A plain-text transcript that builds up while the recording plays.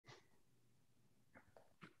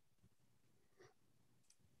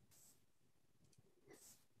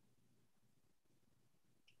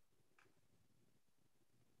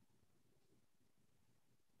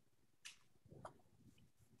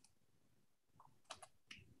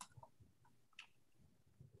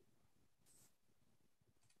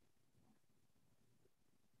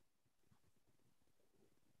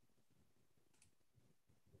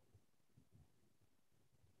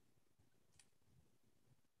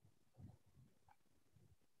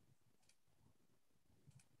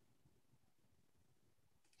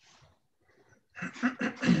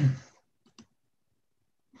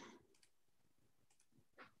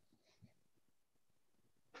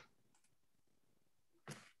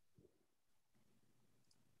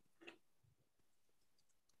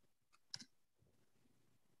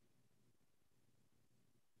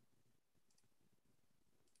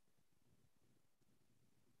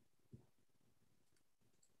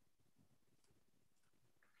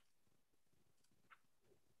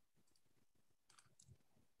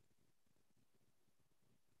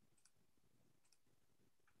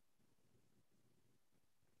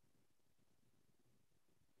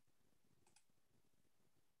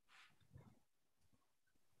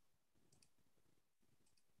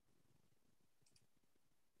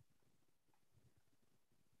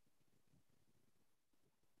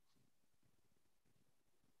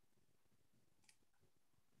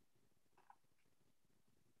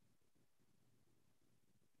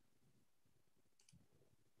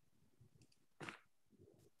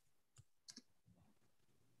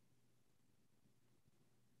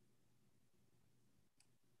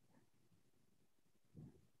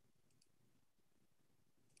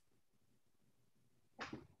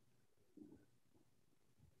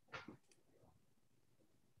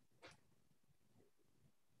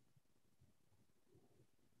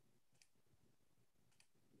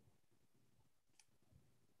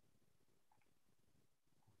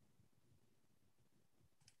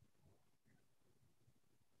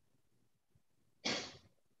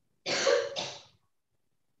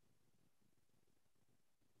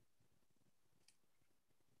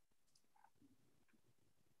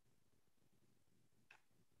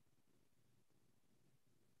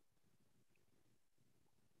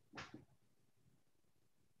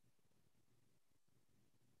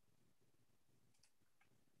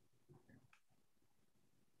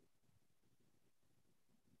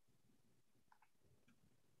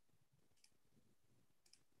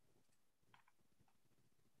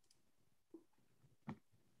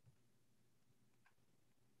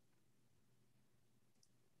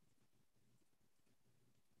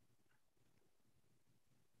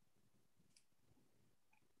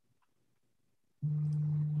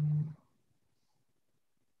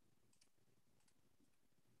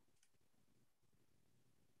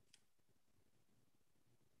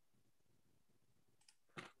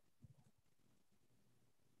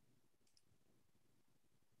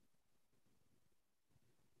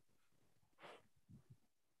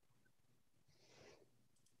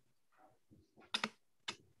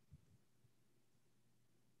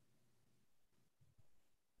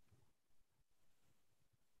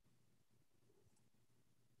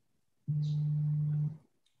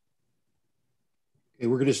Okay,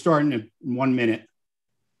 we're going to start in 1 minute.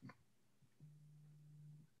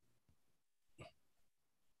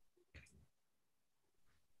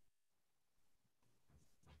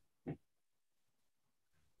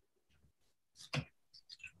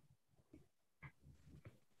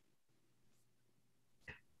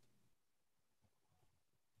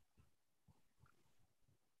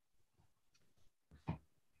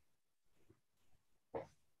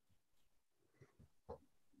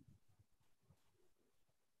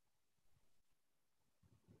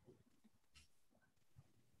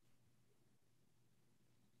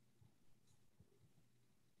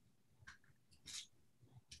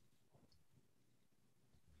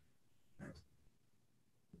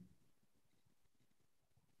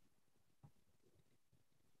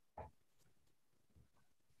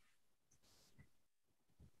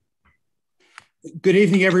 Good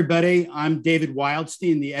evening, everybody. I'm David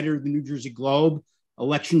Wildstein, the editor of the New Jersey Globe.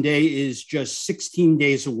 Election Day is just 16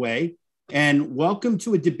 days away. And welcome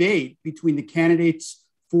to a debate between the candidates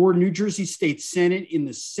for New Jersey State Senate in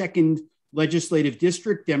the 2nd Legislative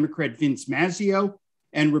District, Democrat Vince Mazzeo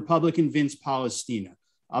and Republican Vince Polistina.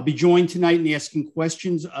 I'll be joined tonight in asking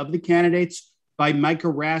questions of the candidates by Micah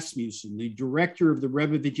Rasmussen, the director of the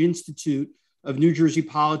Rebovich Institute of New Jersey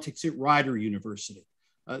Politics at Rider University.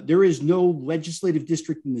 There is no legislative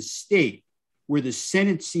district in the state where the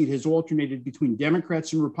Senate seat has alternated between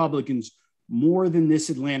Democrats and Republicans more than this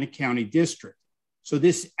Atlantic County district. So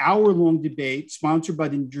this hour-long debate, sponsored by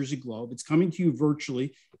the New Jersey Globe, it's coming to you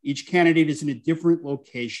virtually. Each candidate is in a different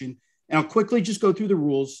location. And I'll quickly just go through the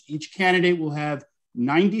rules. Each candidate will have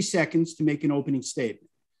 90 seconds to make an opening statement.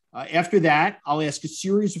 After that, I'll ask a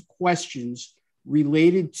series of questions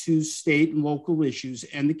related to state and local issues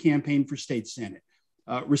and the campaign for state Senate.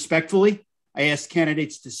 Respectfully, I ask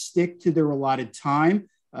candidates to stick to their allotted time.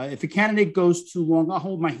 If a candidate goes too long, I'll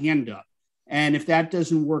hold my hand up. And if that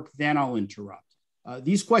doesn't work, then I'll interrupt.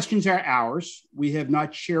 These questions are ours. We have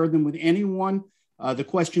not shared them with anyone. The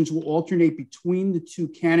questions will alternate between the two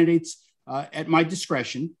candidates at my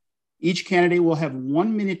discretion. Each candidate will have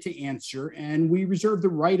 1 minute to answer, and we reserve the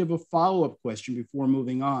right of a follow-up question before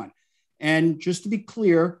moving on. And just to be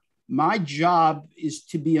clear, my job is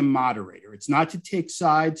to be a moderator. It's not to take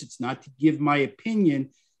sides. It's not to give my opinion.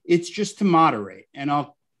 It's just to moderate. And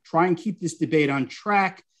I'll try and keep this debate on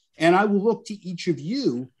track. And I will look to each of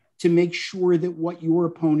you to make sure that what your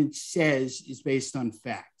opponent says is based on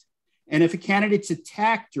fact. And if a candidate's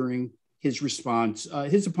attacked during his response,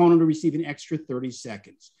 his opponent will receive an extra 30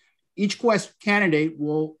 seconds. Each candidate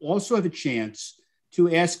will also have a chance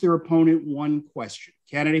to ask their opponent one question.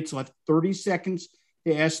 Candidates will have 30 seconds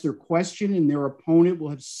to ask their question, and their opponent will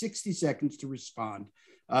have 60 seconds to respond.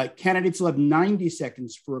 Candidates will have 90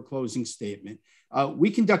 seconds for a closing statement. We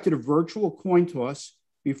conducted a virtual coin toss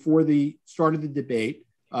before the start of the debate.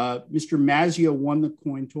 Mr. Mazzeo won the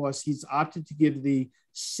coin toss. He's opted to give the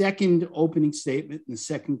second opening statement and the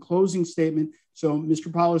second closing statement. So, Mr.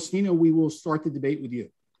 Polistina, we will start the debate with you.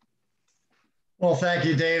 Well, thank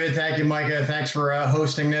you, David. Thank you, Micah. Thanks for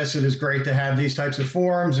hosting this. It is great to have these types of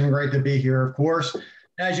forums and great to be here, of course.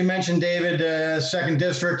 As you mentioned, David, 2nd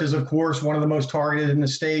District is, of course, one of the most targeted in the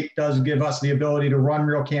state, does give us the ability to run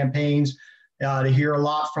real campaigns, to hear a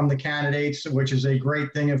lot from the candidates, which is a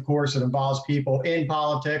great thing, of course. It involves people in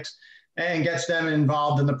politics and gets them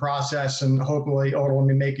involved in the process and hopefully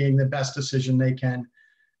ultimately making the best decision they can.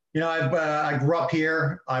 You know, I grew up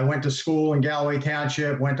here. I went to school in Galloway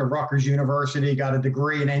Township, went to Rutgers University, got a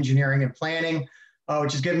degree in engineering and planning,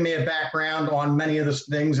 which has given me a background on many of the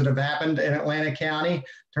things that have happened in Atlantic County in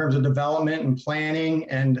terms of development and planning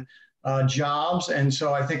and jobs. And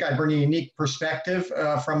so I think I bring a unique perspective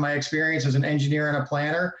from my experience as an engineer and a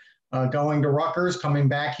planner, going to Rutgers, coming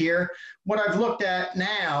back here. What I've looked at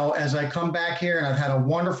now as I come back here, and I've had a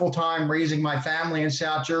wonderful time raising my family in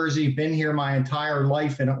South Jersey, been here my entire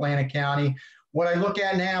life in Atlantic County. What I look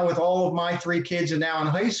at now with all of my 3 kids and now in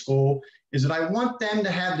high school is that I want them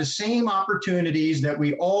to have the same opportunities that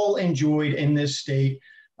we all enjoyed in this state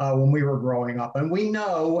when we were growing up. And we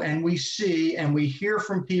know and we see and we hear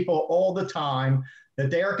from people all the time that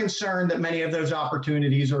they are concerned that many of those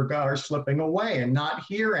opportunities are slipping away and not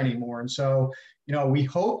here anymore. And so, you know, we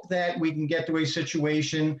hope that we can get to a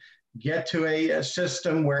situation, get to a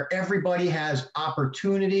system where everybody has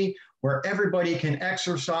opportunity, where everybody can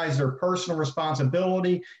exercise their personal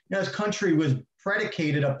responsibility. You know, this country was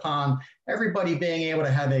predicated upon everybody being able to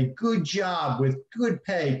have a good job with good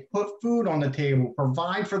pay, put food on the table,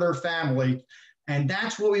 provide for their family. And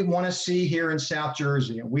that's what we want to see here in South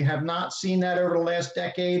Jersey. And we have not seen that over the last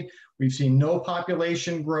decade. We've seen no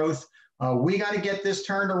population growth. We got to get this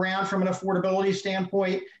turned around from an affordability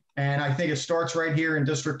standpoint. And I think it starts right here in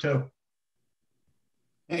District 2.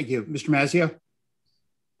 Thank you. Mr. Mazzeo?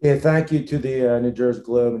 Yeah, thank you to the New Jersey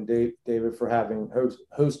Globe and David for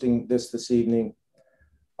hosting this evening.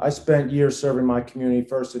 I spent years serving my community,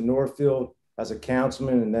 first in Northfield as a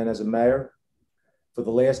councilman and then as a mayor. For the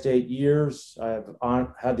last 8 years, I have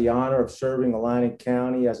had the honor of serving Atlantic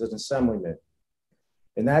County as an assemblyman.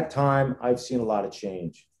 In that time, I've seen a lot of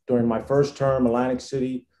change. During my first term, Atlantic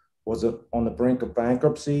City was on the brink of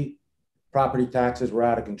bankruptcy. Property taxes were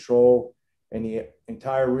out of control, and the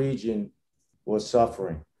entire region was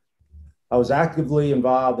suffering. I was actively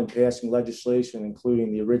involved in passing legislation,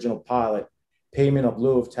 including the original pilot payment of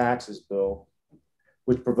lieu of taxes bill,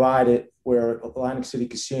 which provided where Atlantic City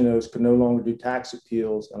casinos could no longer do tax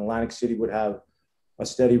appeals and Atlantic City would have a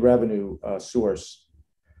steady revenue source.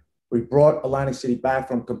 We brought Atlantic City back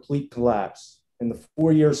from complete collapse. In the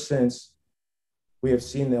 4 years since, we have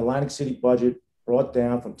seen the Atlantic City budget brought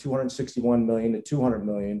down from $261 million to $200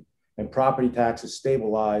 million and property taxes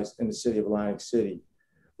stabilized in the city of Atlantic City.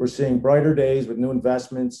 We're seeing brighter days with new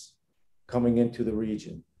investments coming into the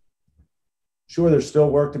region. Sure, there's still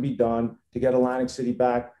work to be done to get Atlantic City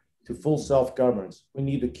back to full self-governance. We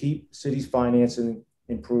need to keep city's financing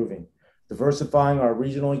improving, diversifying our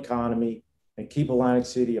regional economy, and keep Atlantic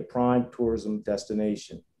City a prime tourism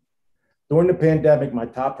destination. During the pandemic, my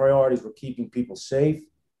top priorities were keeping people safe,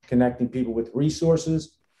 connecting people with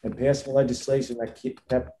resources, and passing legislation that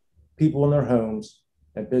kept people in their homes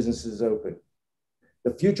and businesses open.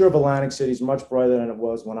 The future of Atlantic City is much brighter than it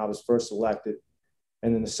was when I was first elected.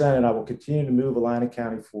 And in the Senate, I will continue to move Atlantic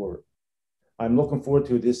County forward. I'm looking forward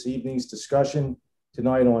to this evening's discussion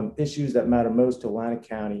tonight on issues that matter most to Atlantic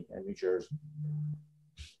County and New Jersey.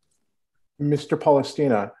 Mr.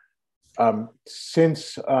 Polistina,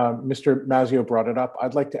 since Mr. Mazzeo brought it up,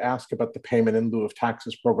 I'd like to ask about the payment in lieu of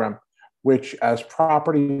taxes program, which as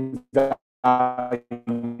property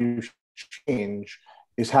value change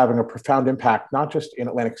is having a profound impact, not just in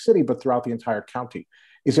Atlantic City, but throughout the entire county.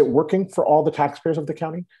 Is it working for all the taxpayers of the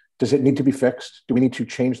county? Does it need to be fixed? Do we need to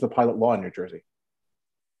change the pilot law in New Jersey?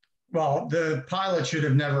 Well, the pilot should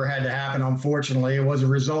have never had to happen, unfortunately. It was a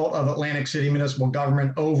result of Atlantic City municipal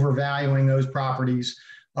government overvaluing those properties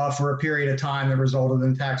for a period of time that resulted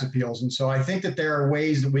in tax appeals. And so I think that there are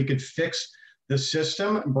ways that we could fix the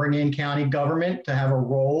system, bring in county government to have a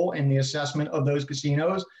role in the assessment of those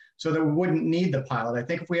casinos so that we wouldn't need the pilot. I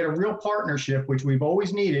think if we had a real partnership, which we've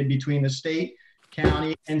always needed between the state,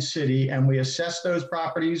 county, and city, and we assess those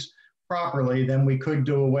properties properly, then we could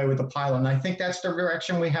do away with the pilot. And I think that's the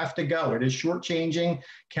direction we have to go. It is shortchanging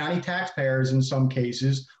county taxpayers in some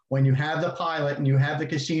cases. When you have the pilot and you have the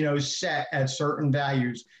casinos set at certain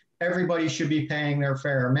values, everybody should be paying their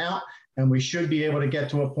fair amount. And we should be able to get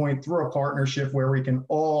to a point through a partnership where we can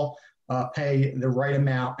all pay the right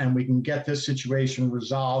amount and we can get this situation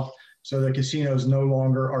resolved so the casinos no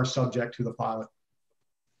longer are subject to the pilot.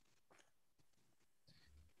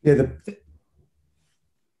 Yeah,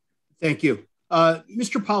 Thank you.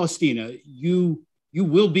 Mr. Polistina, you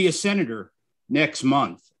will be a senator next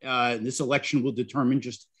month. This election will determine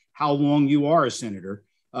just how long you are a senator.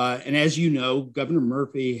 And as you know, Governor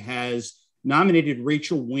Murphy has nominated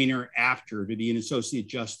Rachel Weiner After to be an Associate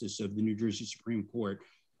Justice of the New Jersey Supreme Court.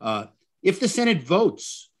 If the Senate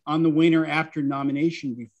votes on the Weiner After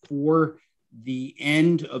nomination before the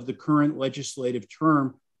end of the current legislative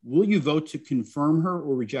term, will you vote to confirm her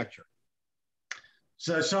or reject her?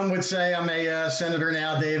 So some would say I'm a senator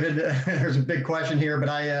now, David. There's a big question here, but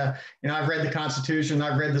I've read the Constitution,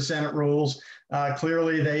 I've read the Senate rules.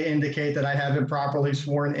 Clearly, they indicate that I have been properly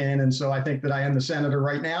sworn in, and so I think that I am the senator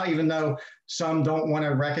right now, even though some don't want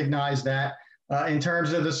to recognize that. In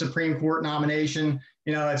terms of the Supreme Court nomination,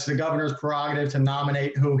 it's the governor's prerogative to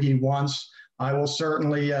nominate who he wants. I will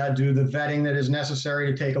certainly do the vetting that is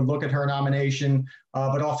necessary to take a look at her nomination,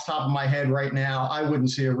 but off the top of my head right now, I wouldn't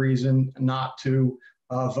see a reason not to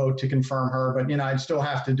vote to confirm her. But, I'd still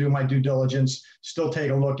have to do my due diligence, still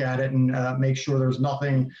take a look at it and make sure there's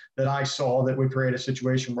nothing that I saw that would create a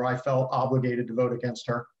situation where I felt obligated to vote against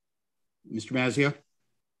her. Mr. Mazzeo?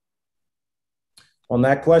 On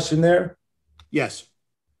that question there? Yes.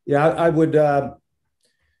 Yeah, I would,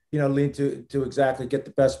 lean to exactly get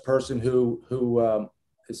the best person who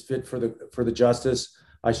is fit for the justice.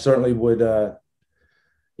 I certainly would,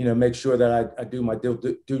 make sure that I do my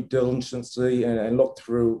due diligence and look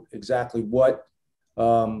through exactly what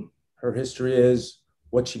her history is,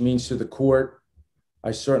 what she means to the court.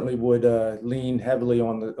 I certainly would lean heavily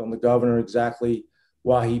on the governor, exactly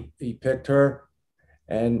why he picked her,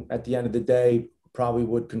 and at the end of the day, probably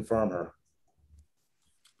would confirm her.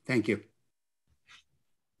 Thank you.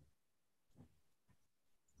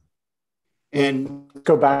 And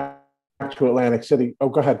go back to Atlantic City. Oh,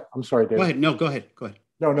 go ahead. I'm sorry, David. Go ahead. No, go ahead. Go ahead.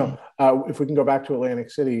 No. If we can go back to Atlantic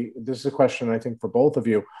City, this is a question I think for both of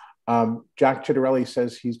you. Jack Citarelli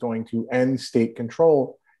says he's going to end state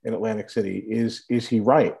control in Atlantic City. Is he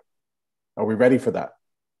right? Are we ready for that?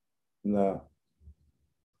 No.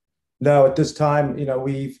 At this time,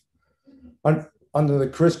 we've under the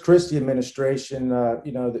Chris Christie administration,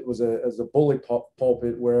 it was a bully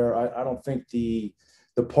pulpit where I don't think the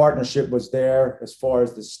partnership was there as far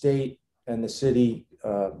as the state and the city,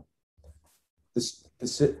 the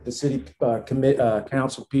city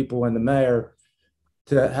council people and the mayor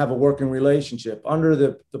to have a working relationship. Under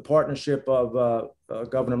the partnership of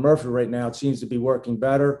Governor Murphy right now, it seems to be working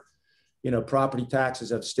better. Property taxes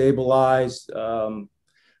have stabilized.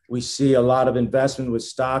 We see a lot of investment with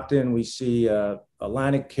Stockton. We see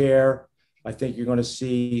Atlantic Care. I think you're going to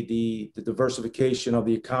see the diversification of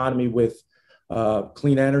the economy with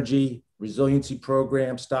clean energy, resiliency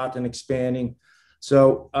program, Stockton expanding.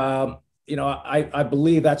 So, I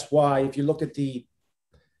believe that's why if you look at the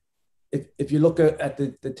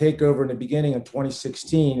takeover in the beginning of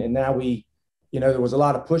 2016, and now there was a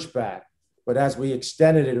lot of pushback, but as we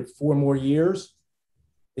extended it 4 more years,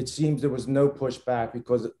 it seems there was no pushback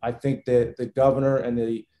because I think that the governor and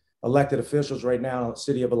the elected officials right now in the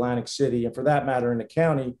city of Atlantic City, and for that matter in the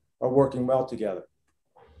county, are working well together.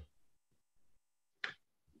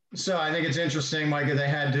 So I think it's interesting, Micah, they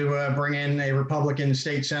had to bring in a Republican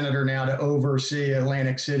state senator now to oversee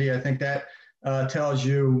Atlantic City. I think that tells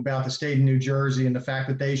you about the state of New Jersey and the fact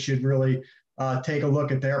that they should really take a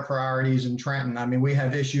look at their priorities in Trenton. I mean, we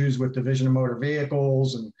have issues with Division of Motor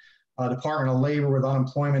Vehicles and Department of Labor with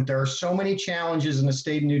unemployment. There are so many challenges in the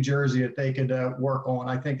state of New Jersey that they could work on.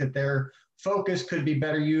 I think that their focus could be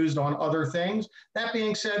better used on other things. That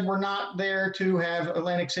being said, we're not there to have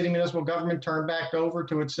Atlantic City municipal government turned back over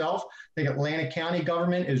to itself. I think Atlantic County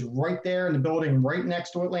government is right there in the building right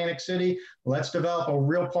next to Atlantic City. Let's develop a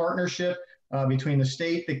real partnership between the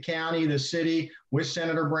state, the county, the city, with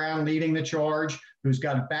Senator Brown leading the charge, who's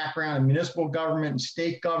got a background in municipal government and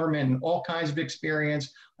state government and all kinds of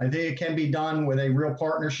experience. I think it can be done with a real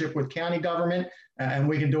partnership with county government, and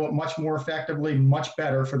we can do it much more effectively, much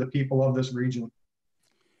better for the people of this region.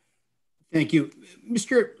 Thank you.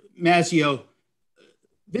 Mr. Mazzeo,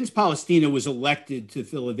 Vince Polistina was elected to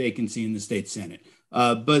fill a vacancy in the state Senate,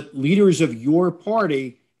 but leaders of your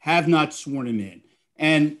party have not sworn him in.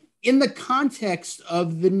 And in the context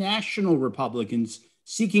of the national Republicans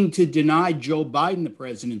seeking to deny Joe Biden the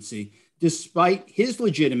presidency, despite his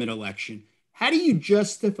legitimate election, how do you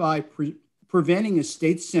justify preventing a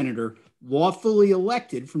state senator lawfully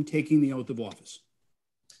elected from taking the oath of office?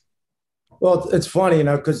 Well, it's funny,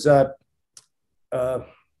 because Mr.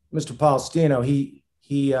 Polistina, he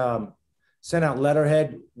sent out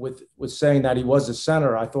letterhead with saying that he was a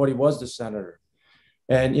senator. I thought he was the senator,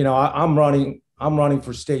 and I'm running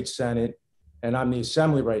for state senate, and I'm the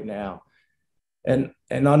assembly right now, and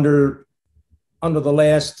under the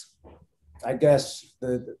last, I guess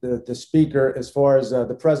the speaker, as far as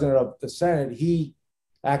the president of the Senate, he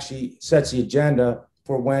actually sets the agenda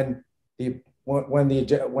for when they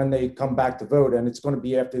come back to vote, and it's going to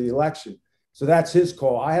be after the election. So that's his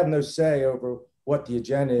call. I have no say over what the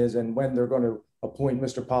agenda is and when they're going to appoint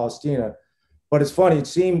Mr. Polistina. But it's funny. It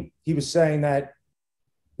seemed he was saying that,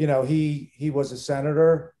 he was a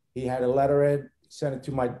senator. He had a letterhead sent it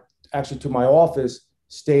to my office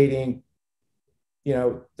stating,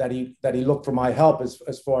 that he looked for my help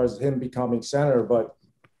as far as him becoming senator. But,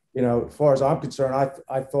 as far as I'm concerned,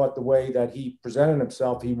 I thought the way that he presented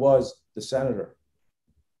himself, he was the senator.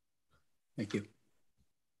 Thank you.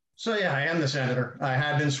 So, yeah, I am the senator. I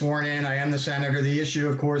have been sworn in. I am the senator. The issue,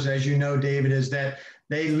 of course, as you know, David, is that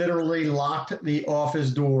they literally locked the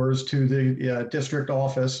office doors to the district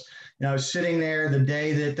office. I was sitting there the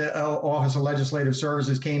day that the Office of Legislative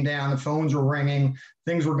Services came down. The phones were ringing.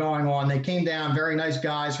 Things were going on. They came down, very nice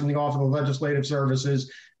guys from the Office of Legislative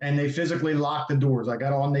Services, and they physically locked the doors. I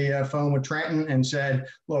got on the phone with Trenton and said,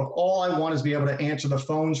 look, all I want is to be able to answer the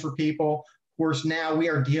phones for people. Of course, now we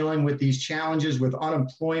are dealing with these challenges with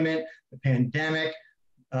unemployment, the pandemic,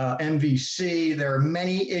 MVC. There are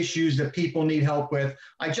many issues that people need help with.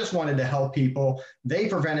 I just wanted to help people. They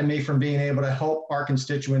prevented me from being able to help our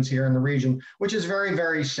constituents here in the region, which is very,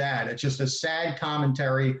 very sad. It's just a sad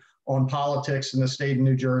commentary on politics in the state of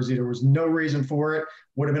New Jersey. There was no reason for it.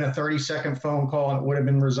 Would have been a 30-second phone call and it would have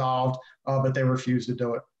been resolved, but they refused to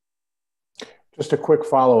do it. Just a quick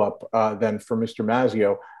follow-up then for Mr.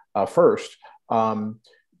 Mazzeo. First,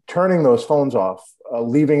 turning those phones off,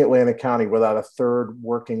 leaving Atlantic County without a third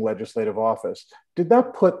working legislative office, did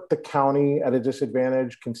that put the county at a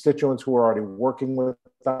disadvantage, constituents who are already working with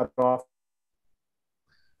that office?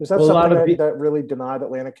 Is that something that really denied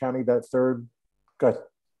Atlantic County that third? Good.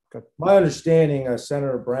 My understanding,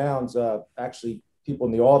 Senator Brown's actually people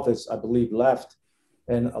in the office, I believe, left,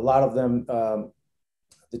 and a lot of them,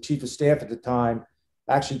 the chief of staff at the time,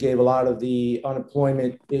 actually gave a lot of the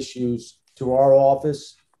unemployment issues to our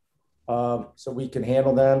office so we can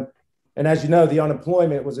handle them. And as you know, the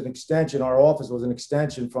unemployment was an extension. Our office was an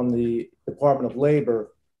extension from the Department of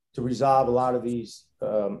Labor to resolve a lot of these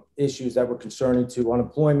issues that were concerning to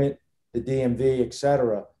unemployment, the DMV, et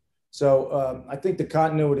cetera. So I think the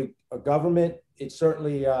continuity of government, it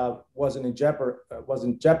certainly wasn't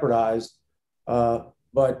jeopardized.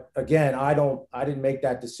 But again, I didn't make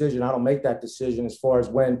that decision. I don't make that decision as far as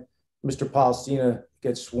when Mr. Polistina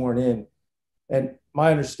gets sworn in. And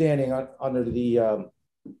my understanding under the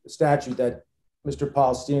statute that Mr.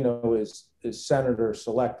 Polistina is senator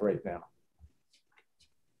select right now.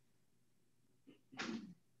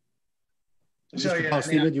 So, Mr.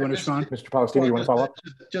 Polistina, do you want to respond? Mr. Polistina, you want to follow up?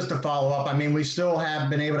 Just to follow up, I mean, we still have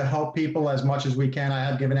been able to help people as much as we can. I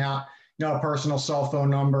have given out, a personal cell phone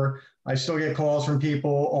number. I still get calls from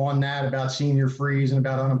people on that about senior freeze and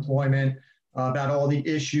about unemployment, about all the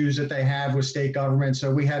issues that they have with state government.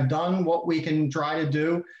 So we have done what we can try to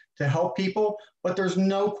do to help people, but there's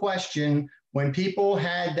no question when people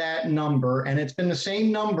had that number, and it's been the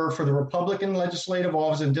same number for the Republican legislative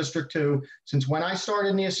office in District 2 since when I started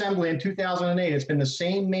in the assembly in 2008, it's been the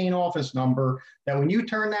same main office number, that when you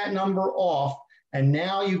turn that number off and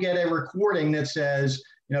now you get a recording that says,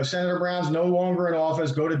 Senator Brown's no longer in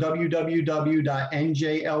office, go to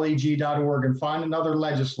www.njleg.org and find another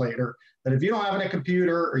legislator, that if you don't have a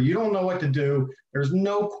computer or you don't know what to do, there's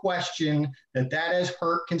no question that has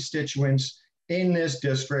hurt constituents in this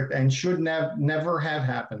district and should never have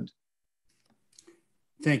happened.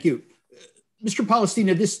 Thank you. Mr.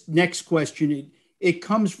 Polistina, this next question, it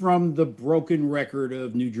comes from the broken record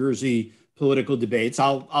of New Jersey political debates.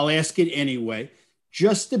 I'll ask it anyway.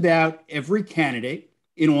 Just about every candidate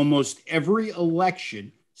in almost every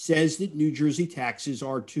election says that New Jersey taxes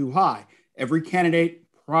are too high. Every candidate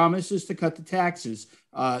promises to cut the taxes.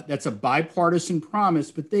 That's a bipartisan promise,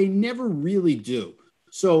 but they never really do.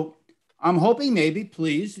 So I'm hoping maybe,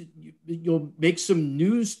 please, you'll make some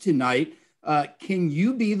news tonight. Can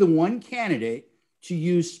you be the one candidate to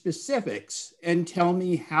use specifics and tell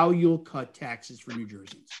me how you'll cut taxes for New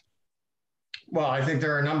Jerseyans? Well, I think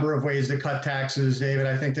there are a number of ways to cut taxes, David.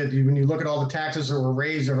 I think that when you look at all the taxes that were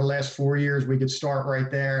raised over the last 4 years, we could start right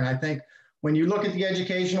there. And I think when you look at the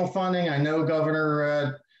educational funding, I know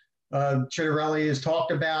Governor Ciattarelli has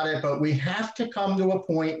talked about it, but we have to come to a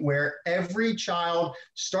point where every child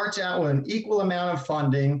starts out with an equal amount of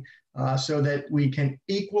funding so that we can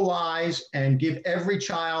equalize and give every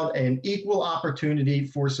child an equal opportunity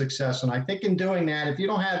for success. And I think in doing that, if you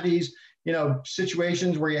don't have these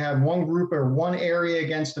situations where you have one group or one area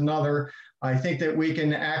against another, I think that we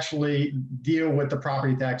can actually deal with the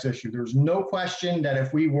property tax issue. There's no question that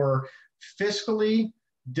if we were fiscally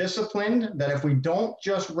disciplined, that if we don't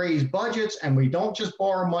just raise budgets and we don't just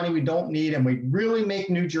borrow money we don't need, and we really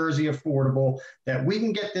make New Jersey affordable, that we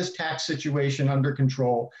can get this tax situation under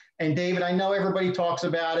control. And David, I know everybody talks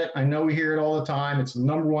about it. I know we hear it all the time. It's the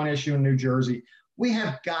number one issue in New Jersey. We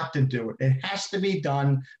have got to do it. It has to be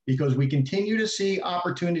done because we continue to see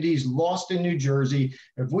opportunities lost in New Jersey.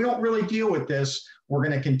 If we don't really deal with this, we're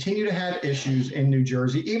going to continue to have issues in New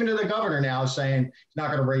Jersey. Even to the governor now is saying he's not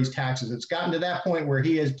going to raise taxes. It's gotten to that point where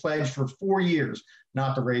he has pledged for 4 years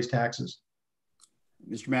not to raise taxes.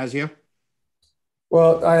 Mr. Mazzeo?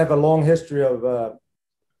 Well, I have a long history of,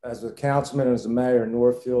 as a councilman and as a mayor in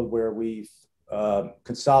Northfield, where we've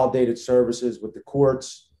consolidated services with the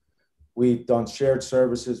courts. We've done shared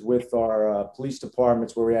services with our police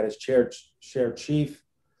departments where we had a shared chief.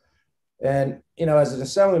 And, as an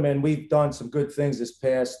assemblyman, we've done some good things this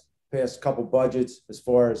past couple budgets as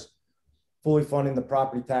far as fully funding the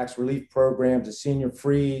property tax relief programs, the senior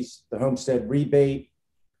freeze, the homestead rebate.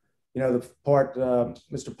 The part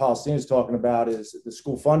Mr. Polistina is talking about is the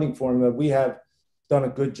school funding formula. We have done a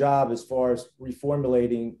good job as far as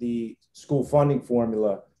reformulating the school funding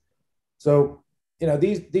formula. So,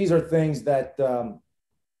 these are things that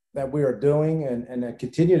that we are doing and that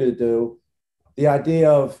continue to do. The idea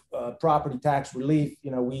of property tax relief,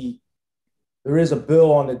 there is a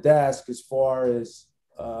bill on the desk as far as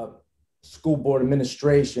school board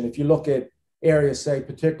administration. If you look at areas, say,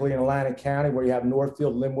 particularly in Atlantic County, where you have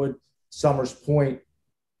Northfield, Linwood, Summers Point,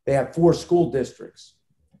 they have 4 school districts.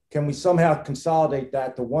 Can we somehow consolidate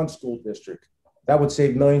that to one school district? That would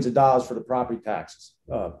save millions of dollars for the property taxes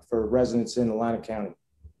for residents in Atlantic County.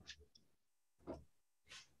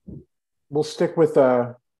 We'll stick with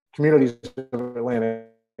communities of Atlantic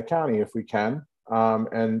County if we can.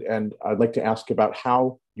 And I'd like to ask about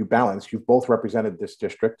how you balance. You've both represented this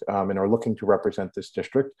district and are looking to represent this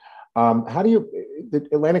district.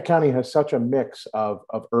 Atlantic County has such a mix of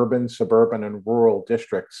urban, suburban, and rural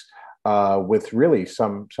districts with really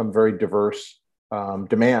some very diverse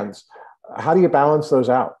demands. How do you balance those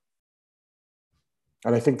out?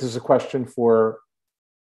 And I think this is a question for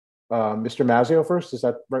Mr. Mazzeo first. Is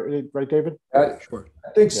that right, David? Sure.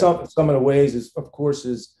 I think some of the ways is, of course,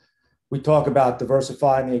 is we talk about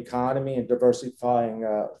diversifying the economy and diversifying,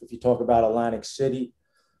 if you talk about Atlantic City,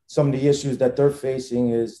 some of the issues that they're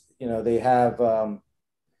facing is, they have,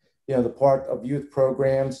 the part of youth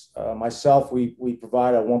programs. Myself, we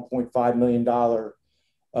provide a $1.5 million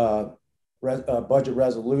budget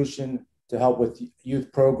resolution to help with youth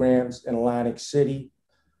programs in Atlantic City.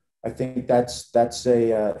 I think that's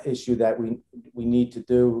a issue that we need to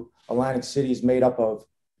do. Atlantic City is made up of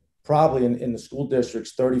probably in the school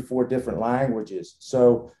districts 34 different languages.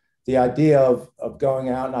 So the idea of going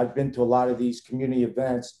out, and I've been to a lot of these community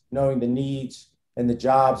events, knowing the needs and the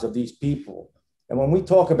jobs of these people. And when we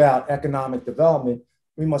talk about economic development,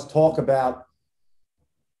 we must talk about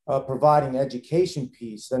providing education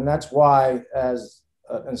piece. And that's why, as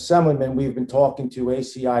an assemblyman, we've been talking to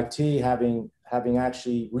ACIT, having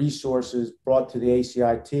actually resources brought to the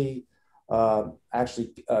ACIT,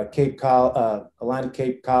 Atlantic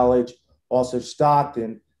Cape College, also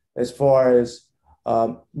Stockton, as far as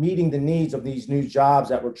meeting the needs of these new jobs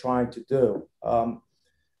that we're trying to do.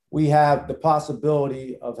 We have the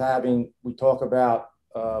possibility of we talk about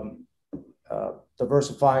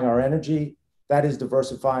diversifying our energy, that is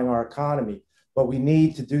diversifying our economy, but we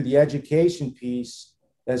need to do the education piece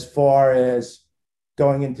as far as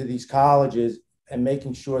going into these colleges and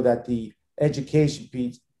making sure that the education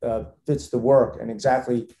piece fits the work and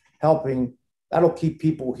exactly helping. That'll keep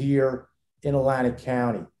people here in Atlantic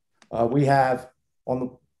County. We have on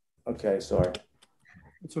the, okay, sorry.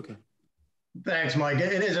 It's okay. Thanks, Mike.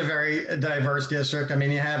 It is a very diverse district. I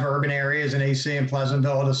mean, you have urban areas in AC and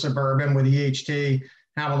Pleasantville, the suburban with EHT,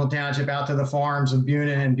 Hamilton Township out to the farms of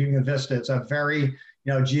Bunin and Buena Vista. It's a very,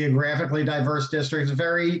 geographically diverse district. It's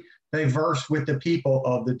very diverse with the people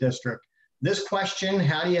of the district. This question,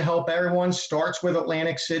 how do you help everyone, starts with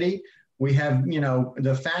Atlantic City. We have,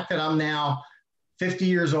 the fact that I'm now 50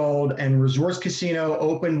 years old and Resorts Casino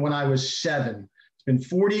opened when I was 7. It's been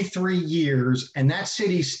 43 years and that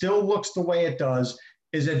city still looks the way it does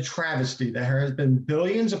is a travesty. There has been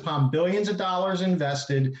billions upon billions of dollars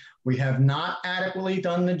invested. We have not adequately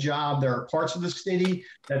done the job. There are parts of the city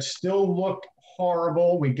that still look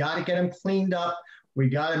horrible. We got to get them cleaned up. We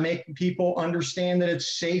got to make people understand that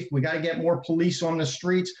it's safe. We got to get more police on the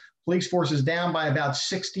streets. Police force is down by about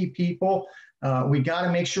 60 people. We got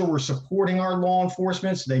to make sure we're supporting our law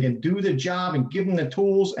enforcement so they can do the job and give them the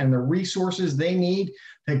tools and the resources they need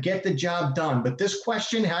to get the job done. But this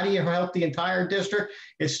question, how do you help the entire district?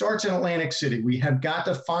 It starts in Atlantic City. We have got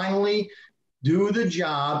to finally do the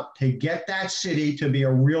job to get that city to be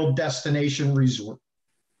a real destination resort.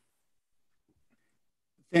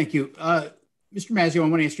 Thank you. Mr. Mazzeo, I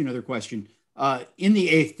want to ask you another question. In the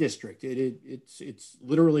 8th District, it's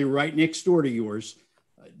literally right next door to yours.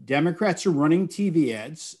 Democrats are running TV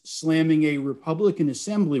ads slamming a Republican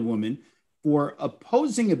Assemblywoman for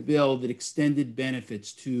opposing a bill that extended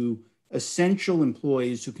benefits to essential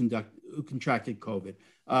employees who contracted COVID.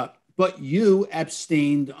 But you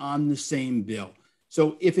abstained on the same bill.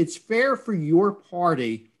 So if it's fair for your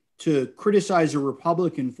party to criticize a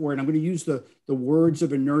Republican for it, I'm going to use the words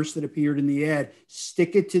of a nurse that appeared in the ad,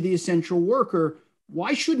 stick it to the essential worker.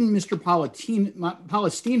 Why shouldn't Mr.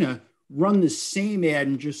 Polistina run the same ad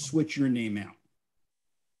and just switch your name out?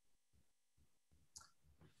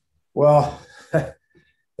 Well,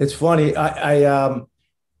 it's funny. I'm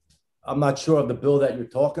not sure of the bill that you're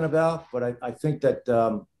talking about, but I think that,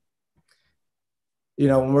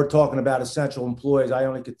 when we're talking about essential employees, I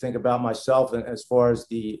only could think about myself as far as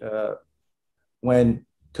when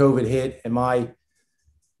COVID hit and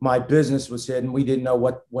my business was hit and we didn't know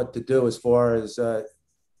what to do as far as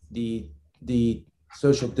the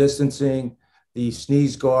social distancing, the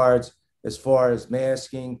sneeze guards, as far as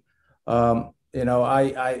masking. I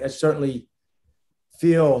certainly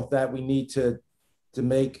feel that we need to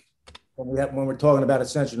make, when we're talking about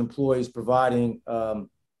essential employees, providing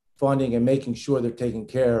funding and making sure they're taken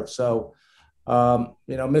care of. So,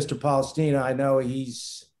 Mr. Polistina, I know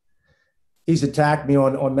he's attacked me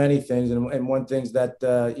on many things, and one thing that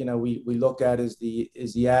we look at is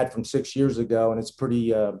the ad from 6 years ago, and it's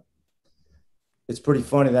pretty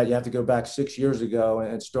funny that you have to go back 6 years ago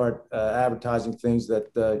and start advertising things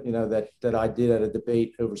that that I did at a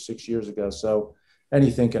debate over 6 years ago. So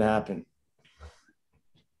anything can happen.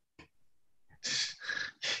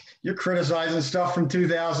 You're criticizing stuff from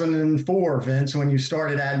 2004, Vince, when you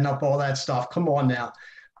started adding up all that stuff. Come on now.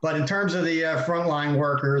 But in terms of the frontline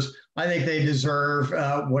workers, I think they deserve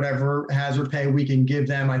whatever hazard pay we can give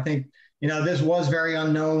them. I think, this was very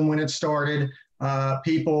unknown when it started.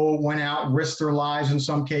 People went out, risked their lives in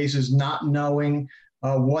some cases, not knowing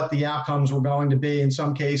what the outcomes were going to be in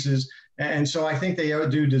some cases. And so I think they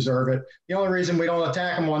do deserve it. The only reason we don't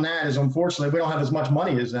attack them on that is, unfortunately, we don't have as much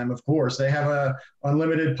money as them, of course. They have a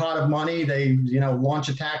unlimited pot of money. They, launch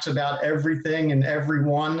attacks about everything and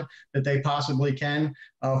everyone that they possibly can.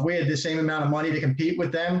 If we had the same amount of money to compete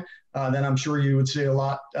with them, then I'm sure you would see a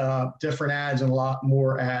lot different ads and a lot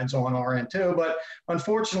more ads on our end too. But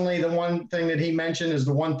unfortunately, the one thing that he mentioned is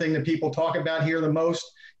the one thing that people talk about here the most.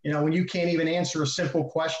 When you can't even answer a simple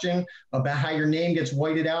question about how your name gets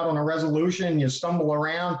whited out on a resolution, you stumble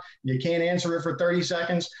around, you can't answer it for 30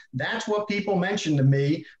 seconds. That's what people mention to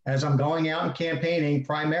me as I'm going out and campaigning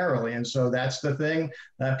primarily. And so that's the thing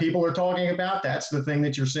that people are talking about. That's the thing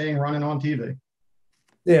that you're seeing running on TV.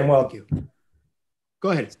 Yeah, well, thank you. Go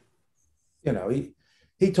ahead.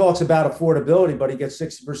 He talks about affordability, but he gets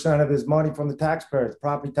 60% of his money from the taxpayers,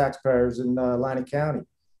 property taxpayers in Atlantic County.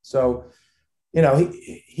 So,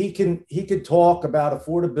 he could talk about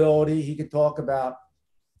affordability. He could talk about,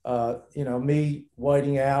 me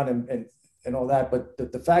whiting out and all that. But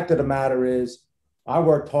the fact of the matter is, I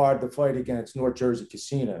worked hard to fight against North Jersey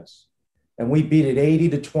casinos, and we beat it 80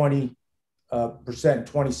 to 20% in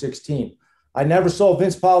 2016. I never saw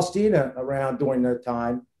Vince Polistina around during that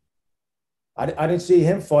time. I didn't see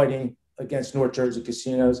him fighting against North Jersey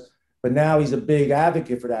casinos, but now he's a big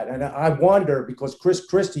advocate for that. And I wonder, because Chris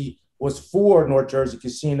Christie was for North Jersey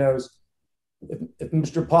casinos, if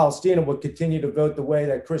Mr. Polistina would continue to vote the way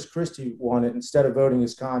that Chris Christie wanted instead of voting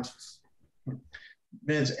his conscience.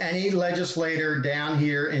 Vince, any legislator down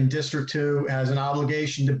here in District 2 has an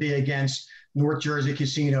obligation to be against North Jersey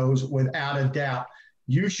casinos without a doubt.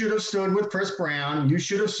 You should have stood with Chris Brown. You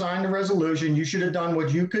should have signed the resolution. You should have done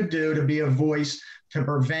what you could do to be a voice to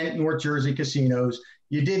prevent North Jersey casinos.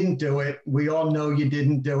 You didn't do it. We all know you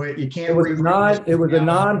didn't do it. You can't. It was a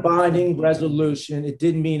non-binding resolution. It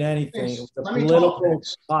didn't mean anything. It was a political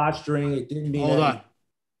posturing. It didn't mean anything. Hold on.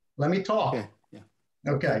 Let me talk. Okay.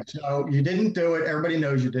 Okay, so you didn't do it. Everybody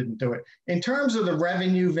knows you didn't do it. In terms of the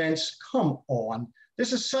revenue, Vince, come on.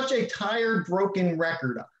 This is such a tired, broken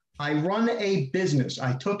record. I run a business.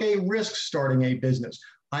 I took a risk starting a business.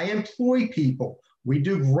 I employ people. We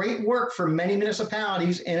do great work for many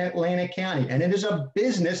municipalities in Atlantic County, and it is a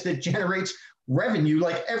business that generates revenue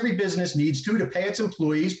like every business needs to pay its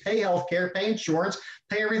employees, pay healthcare, pay insurance,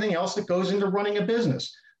 pay everything else that goes into running a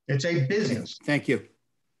business. It's a business. Thank you.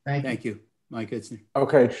 Thank you. Micah.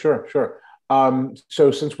 Okay, sure.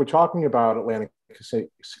 So since we're talking about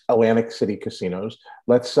Atlantic City casinos,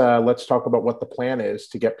 let's talk about what the plan is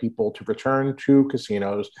to get people to return to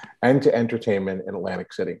casinos and to entertainment in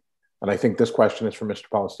Atlantic City. And I think this question is for Mr.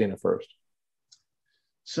 Polistina first.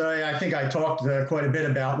 So I think I talked quite a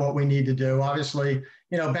bit about what we need to do. Obviously,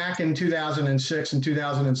 back in 2006 and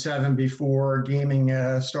 2007, before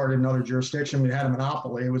gaming started in other jurisdiction, we had a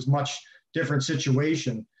monopoly. It was a much different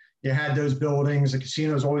situation. You had those buildings. The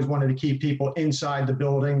casinos always wanted to keep people inside the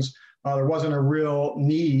buildings. There wasn't a real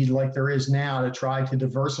need like there is now to try to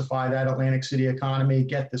diversify that Atlantic City economy,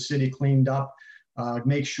 get the city cleaned up,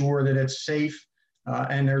 make sure that it's safe,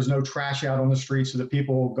 and there's no trash out on the streets so that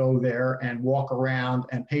people will go there and walk around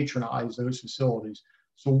and patronize those facilities.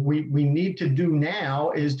 So we need to do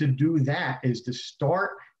now is to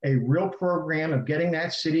start a real program of getting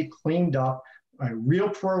that city cleaned up, a real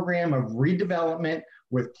program of redevelopment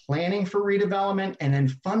with planning for redevelopment and then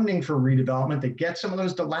funding for redevelopment to get some of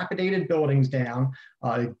those dilapidated buildings down,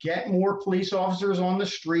 to get more police officers on the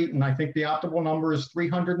street. And I think the optimal number is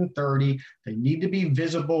 330. They need to be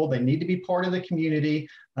visible. They need to be part of the community,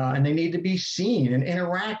 and they need to be seen and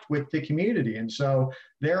interact with the community. And so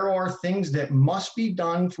there are things that must be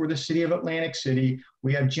done for the city of Atlantic City.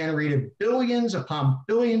 We have generated billions upon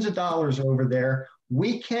billions of dollars over there.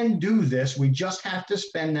 We can do this. We just have to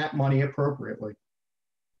spend that money appropriately.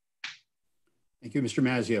 Thank you, Mr.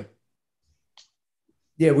 Mazzeo.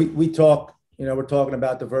 Yeah, we talk, we're talking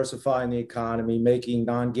about diversifying the economy, making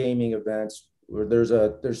non-gaming events where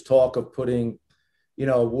there's talk of putting,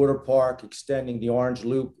 a water park, extending the Orange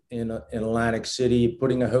Loop in Atlantic City,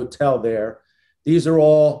 putting a hotel there. These are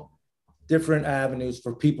all different avenues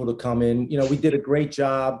for people to come in. We did a great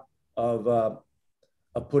job of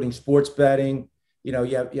putting sports betting. You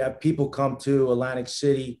have people come to Atlantic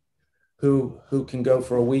City who can go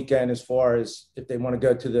for a weekend as far as if they want to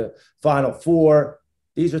go to the Final Four.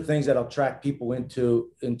 These are things that attract people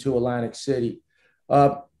into Atlantic City.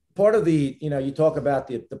 Part of the, you talk about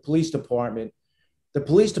the police department. The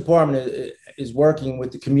police department is working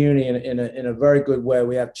with the community in a very good way.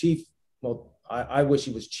 We have I wish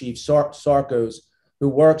he was Chief Sarkos, who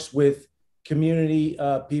works with community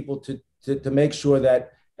people to make sure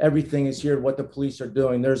that everything is here, what the police are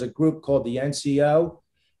doing. There's a group called the NCO,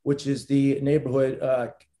 which is the neighborhood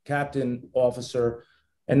captain officer.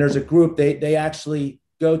 And there's a group, they actually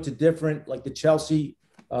go to different, like the Chelsea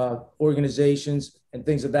organizations and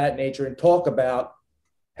things of that nature and talk about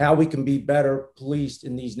how we can be better policed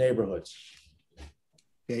in these neighborhoods.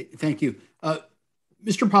 Okay, thank you.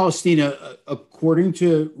 Mr. Polistina, according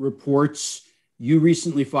to reports you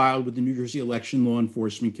recently filed with the New Jersey Election Law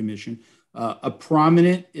Enforcement Commission, a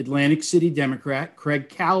prominent Atlantic City Democrat, Craig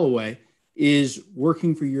Calloway, is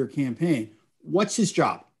working for your campaign. What's his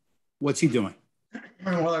job? What's he doing?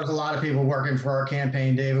 Well, there's a lot of people working for our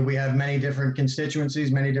campaign, David. We have many different constituencies,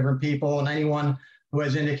 many different people, and anyone who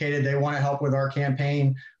has indicated they want to help with our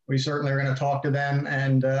campaign, we certainly are going to talk to them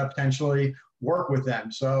and potentially work with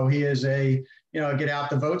them. So he is a, get out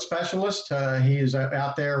the vote specialist. He is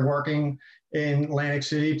out there working in Atlantic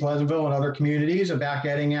City, Pleasantville, and other communities about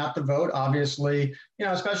getting out the vote. Obviously,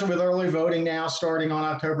 especially with early voting now starting on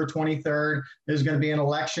October 23rd, there's going to be an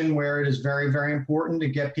election where it is very, very important to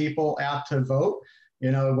get people out to vote,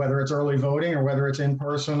 whether it's early voting or whether it's in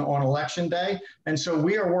person on election day. And so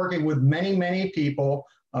we are working with many, many people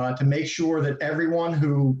to make sure that everyone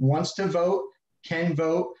who wants to vote can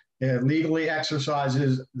vote, legally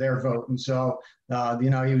exercises their vote. And so,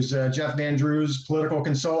 he was Jeff Van Drew's political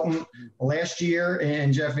consultant last year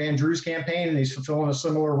in Jeff Van Drew's campaign, and he's fulfilling a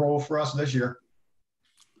similar role for us this year.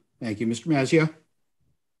 Thank you. Mr. Mazzeo?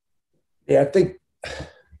 Yeah, I think,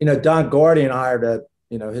 Don Guardian hired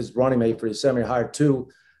his running mate for the assembly hired 2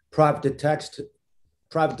 private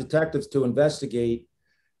private detectives to investigate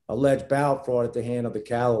alleged ballot fraud at the hand of the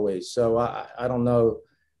Callaways. So I don't know,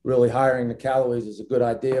 really hiring the Callaways is a good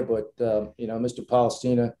idea, but Mr.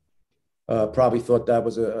 Polistina probably thought that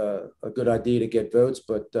was a good idea to get votes,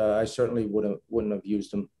 but I certainly wouldn't have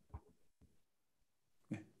used them.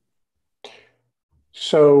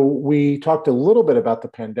 So we talked a little bit about the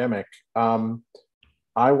pandemic.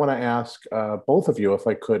 I want to ask both of you, if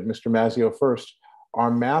I could, Mr. Mazzeo first, are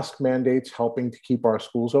mask mandates helping to keep our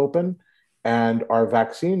schools open? And are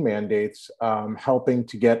vaccine mandates helping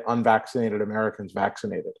to get unvaccinated Americans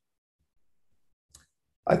vaccinated?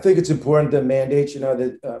 I think it's important that mandates,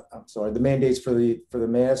 the mandates for the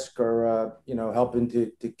mask are, helping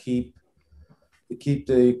to keep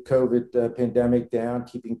the COVID pandemic down,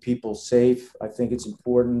 keeping people safe. I think it's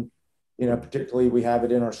important, particularly we have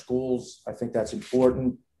it in our schools. I think that's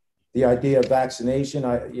important. The idea of vaccination,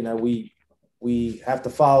 we have to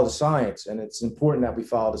follow the science, and it's important that we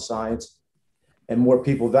follow the science. And more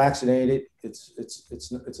people vaccinated, it's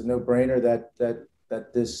a no-brainer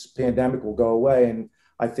that this pandemic will go away. And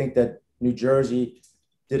I think that New Jersey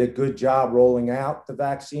did a good job rolling out the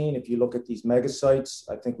vaccine. If you look at these mega sites,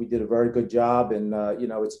 I think we did a very good job. And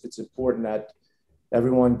it's important that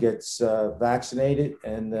everyone gets vaccinated.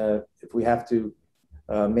 And if we have to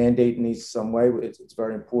mandate in these some way, it's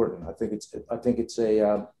very important. I think it's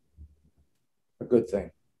a good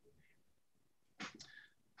thing.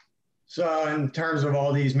 So in terms of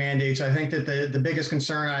all these mandates, I think that the biggest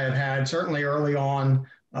concern I have had, certainly early on,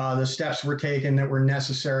 the steps were taken that were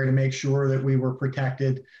necessary to make sure that we were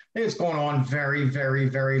protected. I think it's going on very, very,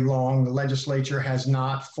 very long. The legislature has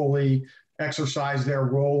not fully exercised their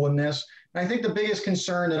role in this. And I think the biggest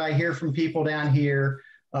concern that I hear from people down here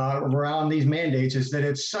around these mandates is that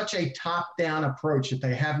it's such a top-down approach that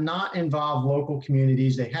they have not involved local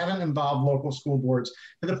communities. They haven't involved local school boards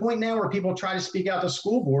to the point now where people try to speak out to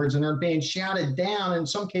school boards and they're being shouted down, in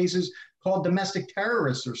some cases called domestic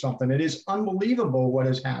terrorists or something. It is unbelievable what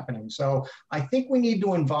is happening. So I think we need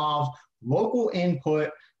to involve local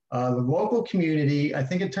input, the local community. I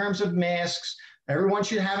think in terms of masks, everyone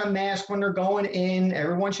should have a mask when they're going in.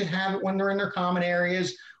 Everyone should have it when they're in their common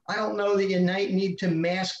areas. I don't know that you need to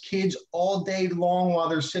mask kids all day long while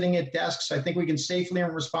they're sitting at desks. I think we can safely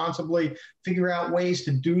and responsibly figure out ways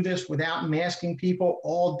to do this without masking people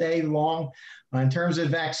all day long. In terms of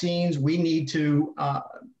vaccines, we need to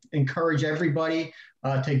encourage everybody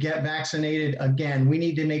to get vaccinated. Again, we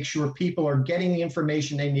need to make sure people are getting the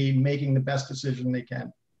information they need, making the best decision they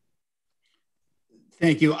can.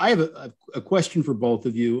 Thank you. I have a question for both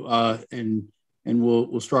of you, and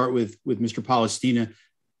we'll start with Mr. Polistina.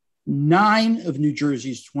 9 of New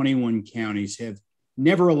Jersey's 21 counties have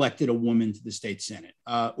never elected a woman to the state Senate,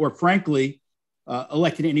 or frankly,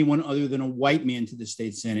 elected anyone other than a white man to the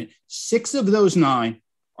state Senate. 6 of those 9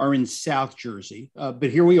 are in South Jersey.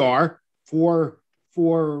 But here we are, four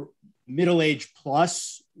middle-aged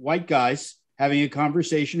plus white guys having a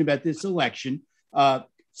conversation about this election.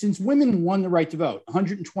 Since women won the right to vote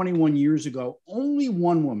 121 years ago, only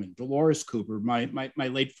one woman, Dolores Cooper, my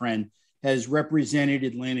late friend, has represented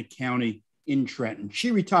Atlantic County in Trenton.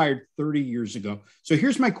 She retired 30 years ago. So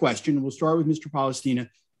here's my question. We'll start with Mr. Polistina.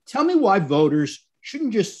 Tell me why voters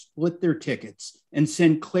shouldn't just split their tickets and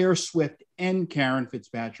send Claire Swift and Karen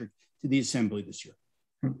Fitzpatrick to the assembly this year.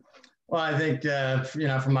 Well, I think,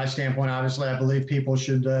 from my standpoint, obviously, I believe people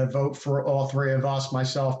should vote for all 3 of us,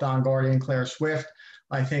 myself, Don Gardy, and Claire Swift.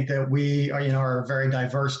 I think that we are a very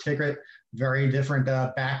diverse ticket, very different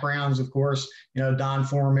backgrounds, of course. Don,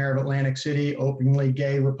 former mayor of Atlantic City, openly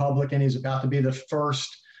gay Republican. He's about to be the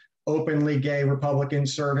first openly gay Republican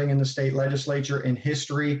serving in the state legislature in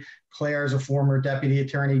history. Claire is a former deputy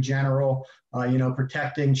attorney general,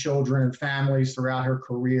 protecting children and families throughout her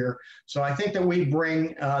career. So I think that we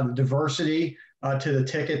bring the diversity to the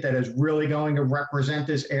ticket that is really going to represent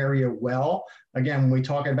this area well. Again, when we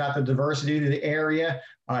talk about the diversity of the area,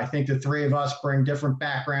 I think the 3 of us bring different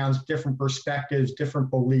backgrounds, different perspectives, different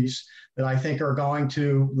beliefs that I think are going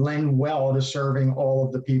to lend well to serving all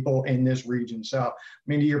of the people in this region. So,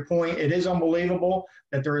 to your point, it is unbelievable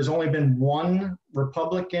that there has only been one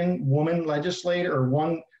Republican woman legislator or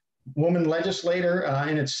one woman legislator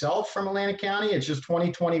in itself from Atlantic County. It's just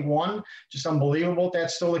 2021. Just unbelievable if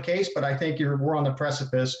that's still the case, but I think we're on the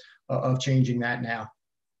precipice of changing that now.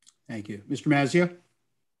 Thank you. Mr. Mazzeo?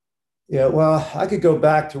 Yeah, well, I could go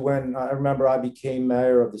back to when I remember I became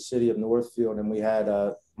mayor of the city of Northfield, and we had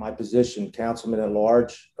my position, councilman at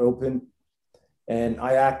large, open. And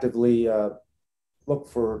I actively looked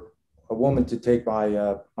for a woman to take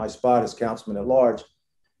my spot as councilman at large.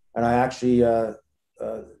 And I actually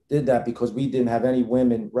did that because we didn't have any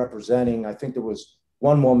women representing. I think there was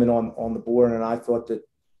one woman on the board, and I thought that,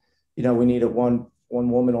 we needed one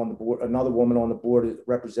woman on the board, another woman on the board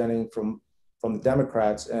representing from the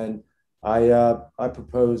Democrats, and I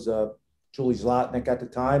proposed Julie Zlotnick at the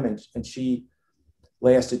time, and she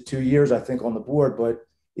lasted 2 years, I think, on the board. But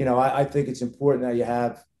I think it's important that you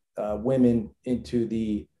have women into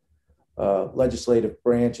the legislative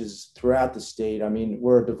branches throughout the state. I mean,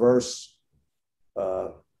 we're a diverse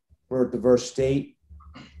state.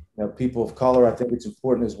 People of color, I think it's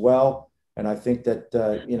important as well. And I think that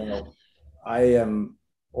I am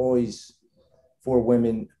always for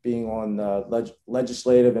women being on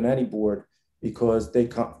legislative and any board, because they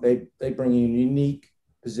bring unique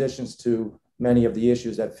positions to many of the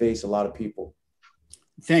issues that face a lot of people.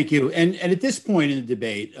 Thank you. And at this point in the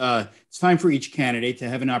debate, it's time for each candidate to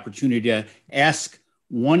have an opportunity to ask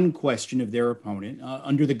one question of their opponent.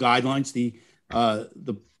 Under the guidelines, the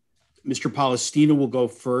Mr. Polistina will go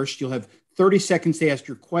first. You'll have 30 seconds to ask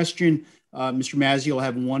your question. Mr. Mazzeo will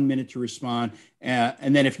have 1 minute to respond.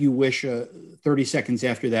 And then if you wish, 30 seconds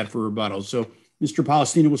after that for rebuttal. So Mr.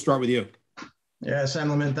 Polistina, we'll start with you. Yeah,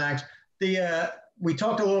 Assemblyman, thanks. We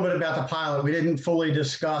talked a little bit about the pilot. We didn't fully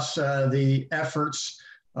discuss the efforts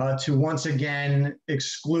to once again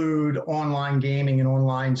exclude online gaming and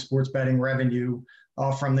online sports betting revenue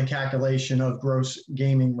from the calculation of gross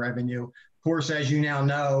gaming revenue. Of course, as you now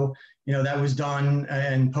know, that was done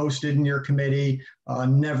and posted in your committee,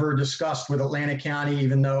 never discussed with Atlantic County,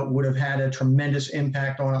 even though it would have had a tremendous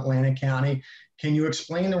impact on Atlantic County. Can you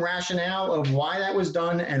explain the rationale of why that was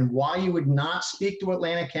done and why you would not speak to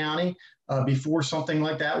Atlantic County before something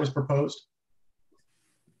like that was proposed?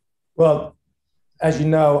 Well, as you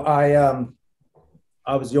know,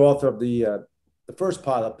 I was the author of the first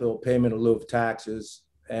pilot bill, payment in lieu of taxes,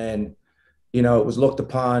 and it was looked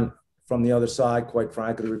upon from the other side, quite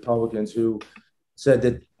frankly, the Republicans, who said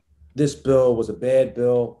that this bill was a bad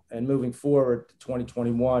bill. And moving forward to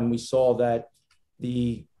 2021, we saw that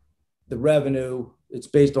the revenue, it's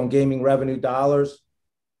based on gaming revenue dollars,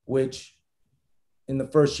 which in the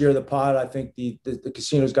first year of the pilot, I think the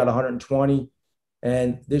casinos got 120.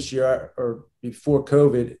 And this year, or before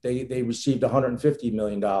COVID, they received $150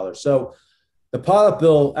 million. So the pilot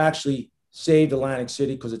bill actually saved Atlantic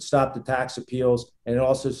City because it stopped the tax appeals, and it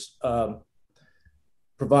also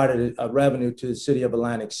provided a revenue to the city of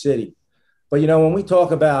Atlantic City. But, when we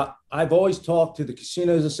talk about, I've always talked to the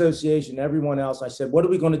Casinos Association, everyone else. I said, what are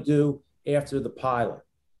we going to do after the pilot?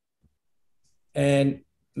 And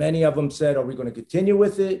many of them said, are we going to continue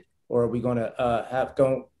with it, or are we going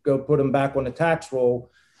to go put them back on the tax roll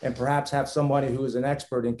and perhaps have somebody who is an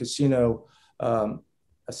expert in casino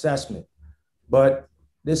assessment? But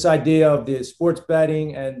this idea of the sports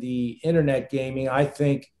betting and the internet gaming, I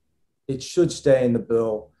think it should stay in the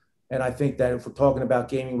bill. And I think that if we're talking about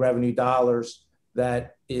gaming revenue dollars,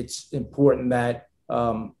 that it's important that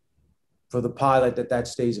for the pilot that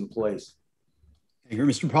stays in place. Here,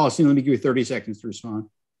 Mr. Polistina, let me give you 30 seconds to respond.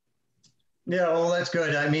 Yeah, well, that's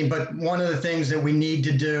good. I mean, but one of the things that we need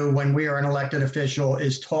to do when we are an elected official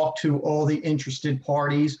is talk to all the interested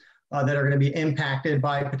parties that are going to be impacted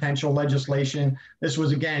by potential legislation. This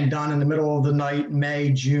was, again, done in the middle of the night,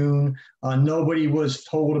 May, June. Nobody was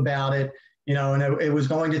told about it, and it was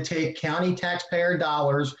going to take county taxpayer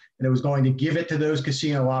dollars, and it was going to give it to those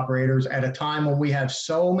casino operators at a time when we have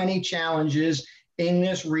so many challenges in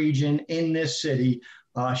this region, in this city.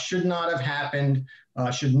 Should not have happened,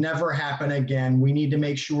 should never happen again. We need to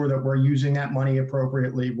make sure that we're using that money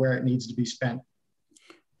appropriately where it needs to be spent.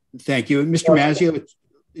 Thank you. Mr. Mazzeo,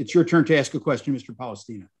 it's your turn to ask a question, Mr.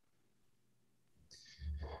 Polistina.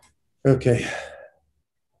 Okay.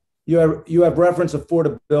 You have referenced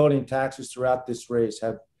affordability and taxes throughout this race.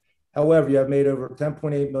 However, you have made over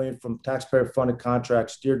 $10.8 million from taxpayer-funded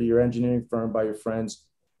contracts steered to your engineering firm by your friends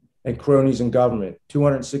and cronies in government.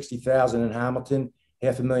 $260,000 in Hamilton,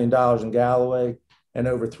 $500,000 in Galloway, and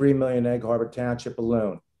over $3 million in Egg Harbor Township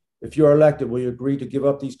alone. If you are elected, will you agree to give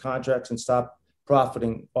up these contracts and stop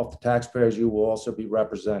profiting off the taxpayers you will also be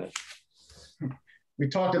representing? We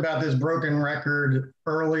talked about this broken record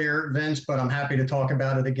earlier, Vince, but I'm happy to talk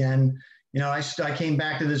about it again. I came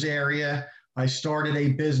back to this area. I started a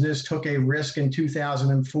business, took a risk in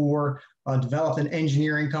 2004, developed an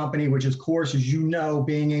engineering company, which, of course, as you know,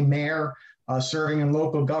 being a mayor, serving in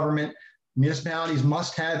local government, municipalities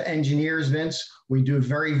must have engineers, Vince. We do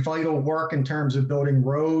very vital work in terms of building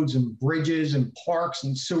roads and bridges and parks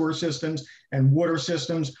and sewer systems and water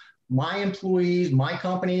systems. My employees, my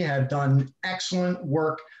company have done excellent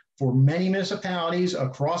work for many municipalities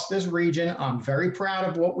across this region. I'm very proud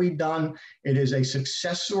of what we've done. It is a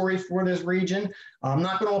success story for this region. I'm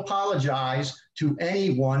not going to apologize to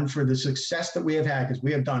anyone for the success that we have had, because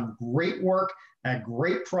we have done great work at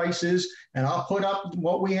great prices, and I'll put up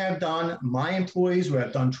what we have done. My employees who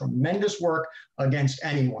have done tremendous work against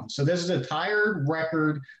anyone. So this is a tired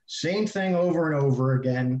record, same thing over and over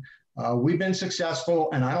again. We've been successful,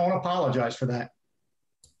 and I don't apologize for that.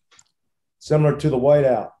 Similar to the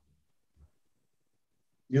whiteout.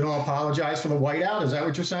 You don't apologize for the whiteout? Is that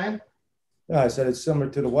what you're saying? No, I said it's similar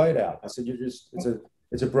to the whiteout. I said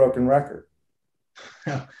it's a broken record.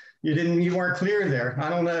 You weren't clear there. I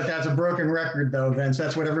don't know if that's a broken record though, Vince.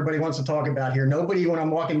 That's what everybody wants to talk about here. Nobody, when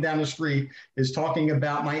I'm walking down the street, is talking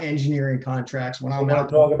about my engineering contracts. When I'm out,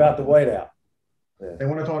 talk about the whiteout. Yeah. They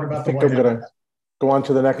want to talk about the whiteout. I'm going to go on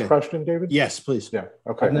to the next question, David. Yes, please. Yeah.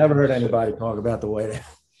 Okay. I've never heard anybody talk about the whiteout.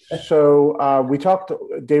 So we talked,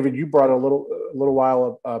 David, you brought a little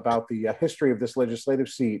while about the history of this legislative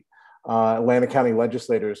seat, Atlantic County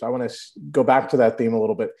legislators. I want to go back to that theme a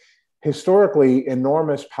little bit. Historically,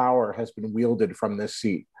 enormous power has been wielded from this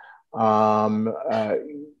seat, either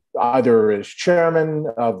as chairman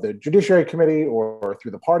of the Judiciary Committee or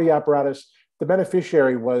through the party apparatus. The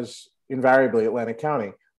beneficiary was invariably Atlantic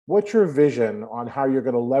County. What's your vision on how you're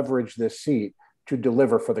going to leverage this seat to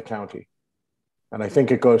deliver for the county? And I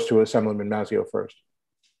think it goes to Assemblyman Mazzeo first.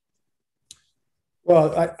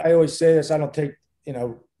 Well, I always say this. I don't take,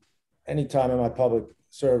 any time in my public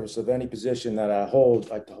service of any position that I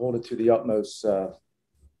hold, I hold it to the utmost,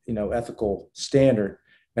 ethical standard.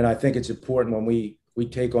 And I think it's important when we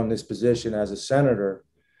take on this position as a senator,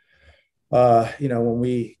 when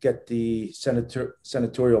we get the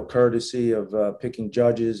senatorial courtesy of picking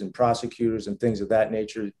judges and prosecutors and things of that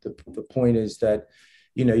nature. The point is that,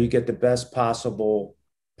 you get the best possible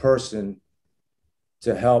person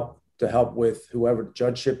to help with whoever the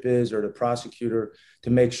judgeship is or the prosecutor, to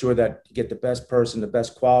make sure that you get the best person, the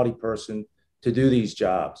best quality person to do these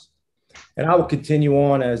jobs. And I will continue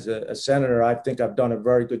on as a senator. I think I've done a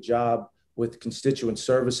very good job with constituent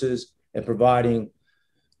services and providing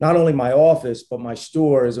not only my office, but my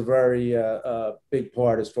store is a very big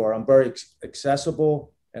part as far. I'm very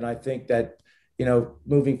accessible. And I think that,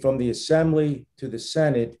 moving from the Assembly to the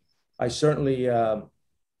Senate, I certainly, I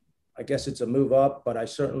guess it's a move up, but I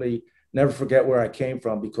certainly never forget where I came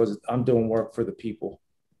from, because I'm doing work for the people.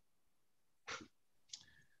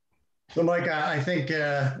 So, Mike, I think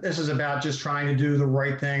this is about just trying to do the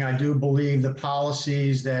right thing. I do believe the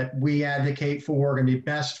policies that we advocate for are going to be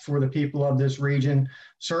best for the people of this region.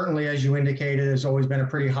 Certainly, as you indicated, it's always been a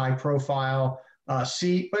pretty high profile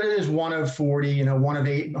seat, but it is one of 40, one of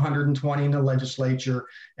 820 in the legislature.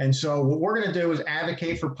 And so what we're going to do is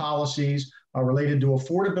advocate for policies related to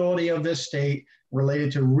affordability of this state,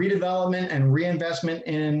 related to redevelopment and reinvestment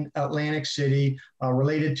in Atlantic City,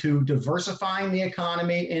 related to diversifying the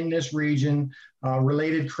economy in this region,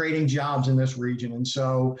 related creating jobs in this region. And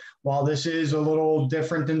so while this is a little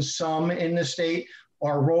different than some in the state,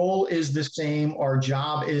 our role is the same, our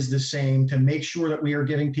job is the same, to make sure that we are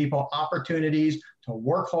giving people opportunities to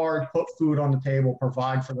work hard, put food on the table,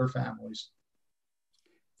 provide for their families.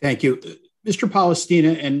 Thank you. Mr.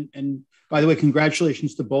 Polistina, and by the way,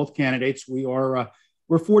 congratulations to both candidates. We're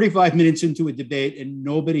 45 minutes into a debate and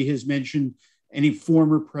nobody has mentioned any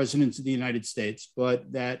former presidents of the United States,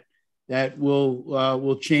 but that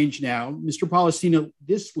will change now. Mr. Polistina,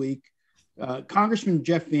 this week, Congressman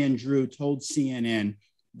Jeff Van Drew told CNN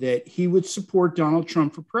that he would support Donald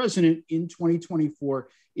Trump for president in 2024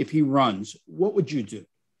 if he runs. What would you do?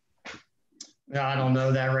 I don't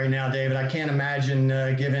know that right now, David. I can't imagine,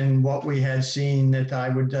 given what we had seen, that I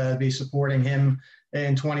would be supporting him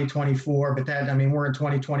in 2024. But we're in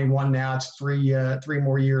 2021 now. It's three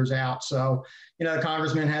more years out. So, the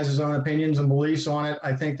congressman has his own opinions and beliefs on it.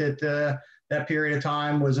 I think that that period of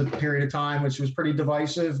time was a period of time which was pretty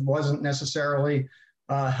divisive, wasn't necessarily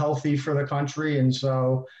healthy for the country. And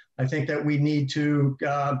so I think that we need to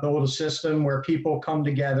build a system where people come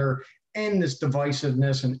together, end this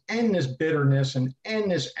divisiveness and end this bitterness and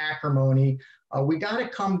end this acrimony. We got to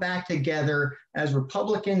come back together as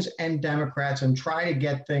Republicans and Democrats and try to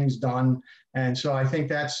get things done. And so I think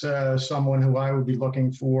that's someone who I would be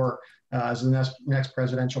looking for as the next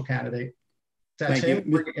presidential candidate. That's him,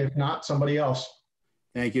 if not somebody else.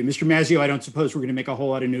 Thank you. Mr. Mazzeo, I don't suppose we're going to make a whole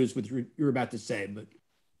lot of news with what you're about to say, but.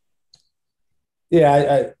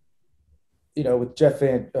 Yeah, with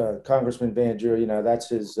Congressman Van Drew, that's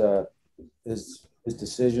his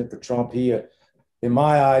decision for Trump. In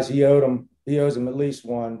my eyes, he owes him at least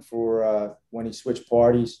one for when he switched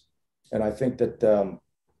parties. And I think that,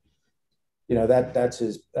 that's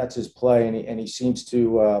his play, and he seems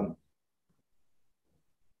to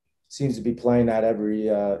be playing that every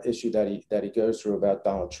issue that he goes through about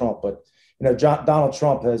Donald Trump. But Donald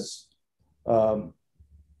Trump has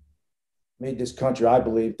made this country, I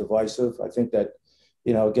believe, divisive. I think that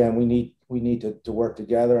again, we need to work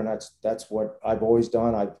together, and that's what I've always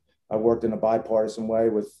done. I worked in a bipartisan way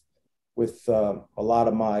with a lot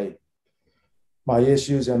of my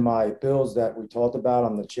issues and my bills that we talked about.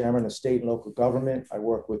 I'm the chairman of state and local government. I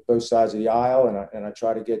work with both sides of the aisle, and I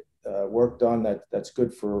try to get work done that's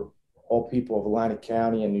good for all people of Atlantic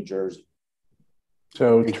County and New Jersey.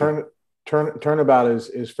 So turnabout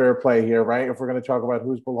is fair play here, right? If we're going to talk about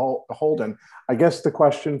who's beholden, I guess the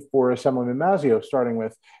question for Assemblyman Mazzeo, starting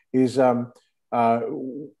with, is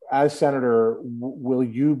as senator, will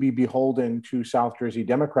you be beholden to South Jersey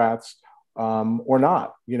Democrats or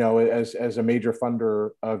not? As a major funder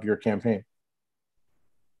of your campaign.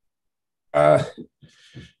 No,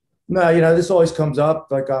 this always comes up.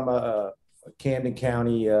 Like I'm a Camden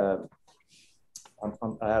County. I'm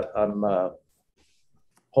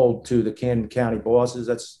hold to the Camden County bosses.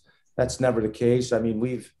 That's never the case. I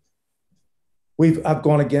mean, I've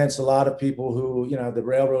gone against a lot of people who, the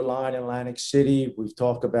railroad line in Atlantic City. We've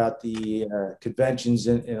talked about the conventions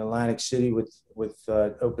in Atlantic City with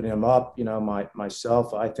opening them up.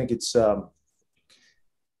 Myself, I think it's, I'm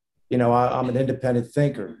an independent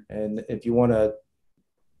thinker, and if you want to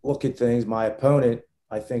look at things, my opponent,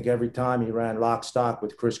 I think every time he ran lock stock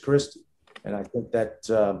with Chris Christie, and I think that's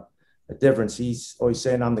a difference. He's always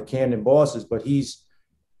saying I'm the Camden bosses, but he's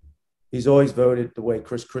always voted the way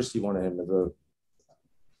Chris Christie wanted him to vote.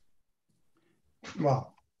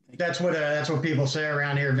 Well, that's what people say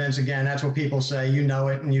around here, Vince. Again, that's what people say. You know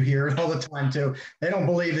it, and you hear it all the time too. They don't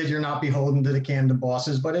believe that you're not beholden to the Camden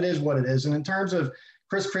bosses, but it is what it is. And in terms of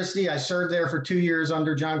Chris Christie, I served there for 2 years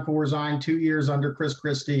under John Corzine, 2 years under Chris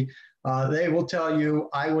Christie. They will tell you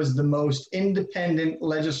I was the most independent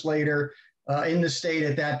legislator in the state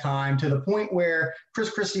at that time, to the point where Chris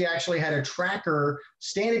Christie actually had a tracker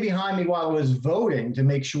standing behind me while I was voting to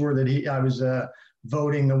make sure that I was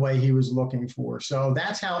voting the way he was looking for. So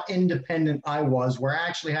that's how independent I was, where I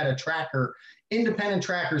actually had a independent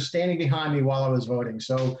tracker standing behind me while I was voting.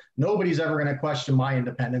 So nobody's ever going to question my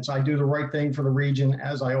independence. I do the right thing for the region,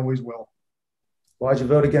 as I always will. Why'd you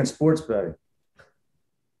vote against sports betting?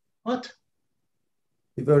 What?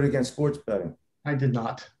 You voted against sports betting. I did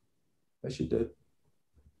not. Yes, you did.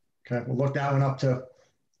 Okay, we'll look that one up too.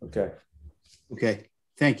 Okay.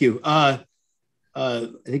 Thank you. I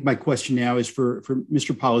think my question now is for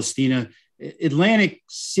Mr. Polistina. Atlantic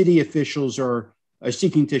City officials are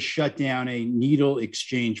seeking to shut down a needle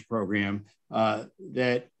exchange program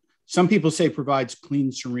that some people say provides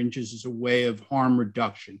clean syringes as a way of harm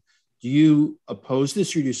reduction. Do you oppose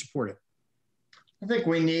this, or do you support it? I think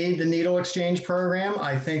we need the needle exchange program.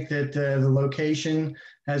 I think that the location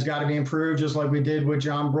has got to be improved, just like we did with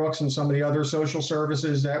John Brooks and some of the other social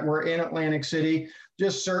services that were in Atlantic City.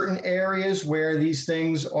 Just certain areas where these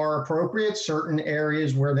things are appropriate, certain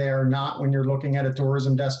areas where they are not when you're looking at a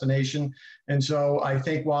tourism destination. And so I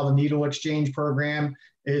think while the needle exchange program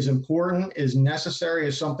is important, is necessary,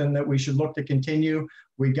 is something that we should look to continue,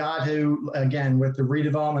 we got to, again, with the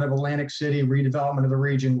redevelopment of Atlantic City, redevelopment of the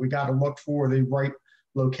region, we got to look for the right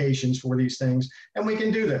locations for these things. And we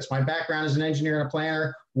can do this. My background is an engineer and a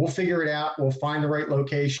planner. We'll figure it out. We'll find the right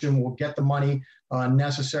location. We'll get the money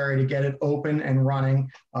necessary to get it open and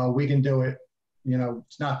running. We can do it.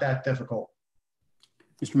 It's not that difficult.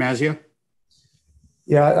 Mr. Mazzeo?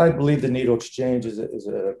 Yeah, I believe the needle exchange is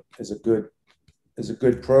a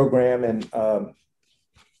good program, and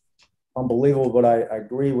unbelievable. But I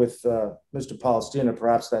agree with Mr. Polistina,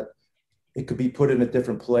 perhaps that it could be put in a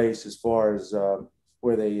different place as far as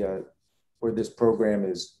where this program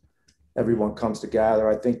is. Everyone comes together.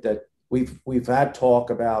 I think that we've had talk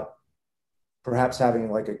about perhaps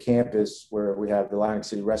having like a campus where we have the Atlantic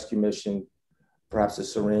City Rescue Mission, perhaps a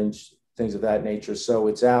syringe, things of that nature. So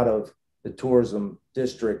it's out of the tourism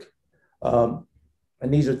district. And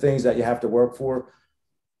these are things that you have to work for.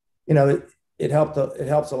 It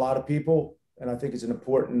helps a lot of people, and I think it's an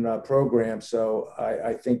important program. So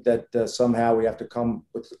I think that somehow we have to come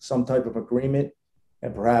with some type of agreement,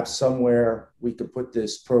 and perhaps somewhere we could put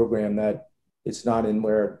this program that it's not in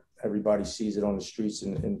where everybody sees it on the streets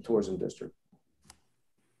in the tourism district.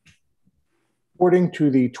 According to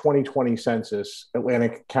the 2020 census,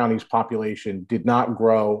 Atlantic County's population did not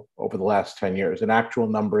grow over the last 10 years. In actual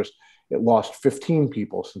numbers, it lost 15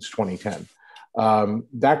 people since 2010.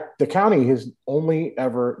 That the county has only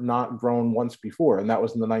ever not grown once before, and that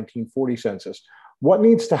was in the 1940 census. What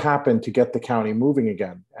needs to happen to get the county moving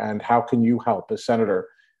again? And how can you help as senator?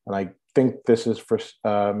 And I think this is for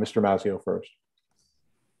Mr. Mazzeo first.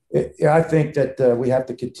 Yeah, I think that we have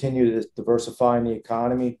to continue to diversifying the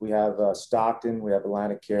economy. We have Stockton, we have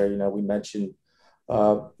Atlantic Care. We mentioned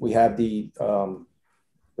we have the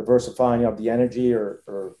diversifying of the energy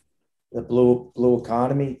or the blue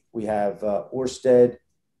economy. We have Orsted,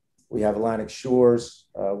 we have Atlantic Shores,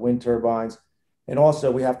 wind turbines. And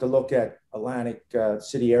also we have to look at Atlantic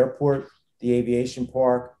City Airport, the aviation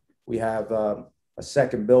park. We have a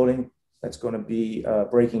second building that's going to be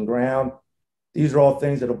breaking ground. These are all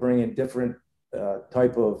things that will bring in different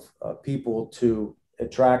type of people to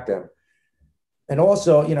attract them. And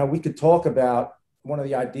also, we could talk about one of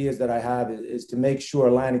the ideas that I have is to make sure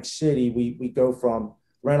Atlantic City, we go from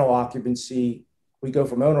rental occupancy, we go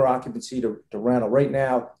from owner occupancy to rental. Right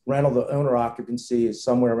now, rental to owner occupancy is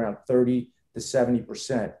somewhere around 30 to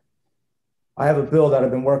 70%. I have a bill that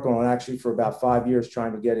I've been working on actually for about 5 years,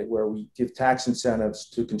 trying to get it where we give tax incentives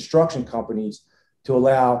to construction companies to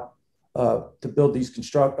allow to build these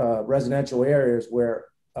residential areas where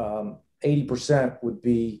 80% would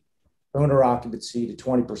be owner occupancy to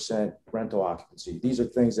 20% rental occupancy. These are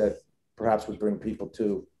things that perhaps would bring people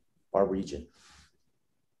to our region.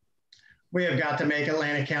 We have got to make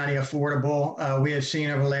Atlantic County affordable. We have seen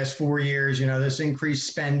over the last 4 years, this increased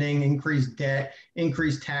spending, increased debt,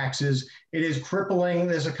 increased taxes. It is crippling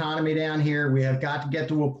this economy down here. We have got to get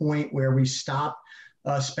to a point where we stop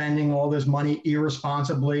spending all this money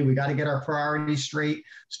irresponsibly. We got to get our priorities straight,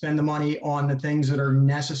 spend the money on the things that are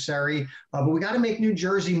necessary. But we got to make New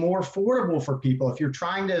Jersey more affordable for people. If you're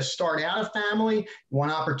trying to start out a family, you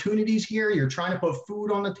want opportunities here, you're trying to put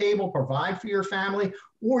food on the table, provide for your family,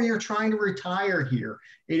 or you're trying to retire here,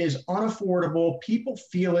 it is unaffordable. People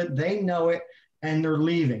feel it, they know it, and they're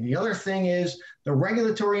leaving. The other thing is the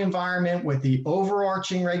regulatory environment with the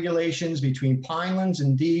overarching regulations between Pinelands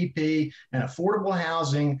and DEP and affordable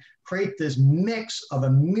housing create this mix of a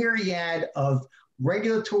myriad of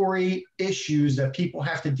regulatory issues that people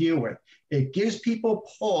have to deal with. It gives people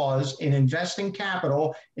pause in investing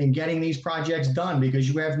capital in getting these projects done because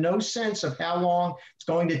you have no sense of how long it's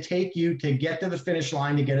going to take you to get to the finish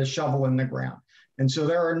line to get a shovel in the ground. And so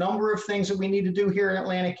there are a number of things that we need to do here in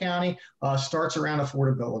Atlantic County, starts around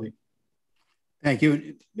affordability. Thank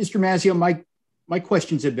you. Mr. Mazzeo, my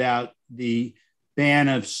question's about the ban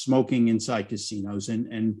of smoking inside casinos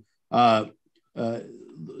and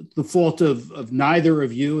the fault of neither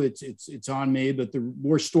of you. It's on me, but the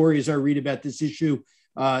more stories I read about this issue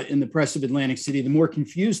in the press of Atlantic City, the more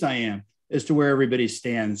confused I am as to where everybody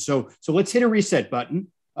stands. So let's hit a reset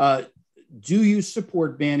button. Do you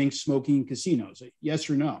support banning smoking in casinos? Yes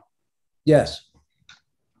or no? Yes.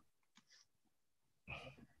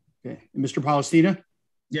 Okay. And Mr. Polistina?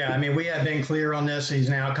 Yeah, we have been clear on this. He's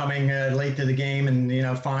now coming late to the game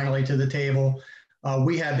and, finally to the table.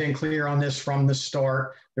 We have been clear on this from the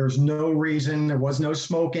start. There's no reason, there was no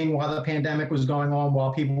smoking while the pandemic was going on,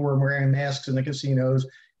 while people were wearing masks in the casinos.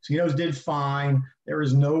 Casinos did fine. There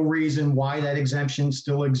is no reason why that exemption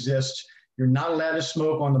still exists. You're not allowed to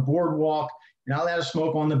smoke on the boardwalk. You're not allowed to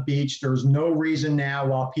smoke on the beach. There's no reason now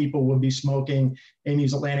while people would be smoking in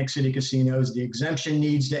these Atlantic City casinos. The exemption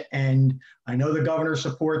needs to end. I know the governor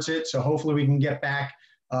supports it, so hopefully we can get back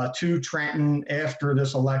to Trenton after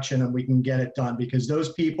this election and we can get it done because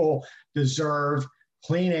those people deserve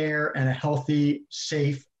clean air and a healthy,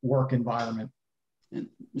 safe work environment. And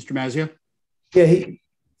Mr. Mazzeo? Yeah,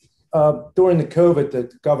 during the COVID, the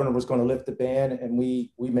governor was going to lift the ban, and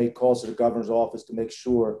we made calls to the governor's office to make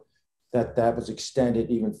sure that was extended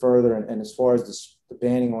even further. And as far as the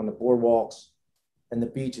banning on the boardwalks and the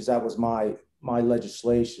beaches, that was my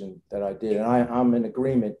legislation that I did, and I'm in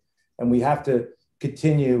agreement. And we have to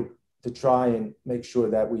continue to try and make sure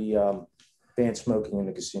that we ban smoking in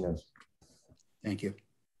the casinos. Thank you.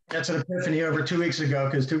 That's an epiphany over 2 weeks ago,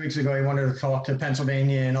 because 2 weeks ago he wanted to talk to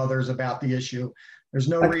Pennsylvania and others about the issue. There's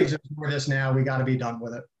no reason for this now. We got to be done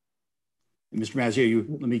with it. Mr. Mazzeo,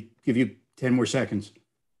 let me give you 10 more seconds.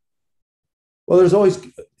 Well, there's always,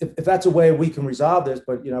 if that's a way we can resolve this,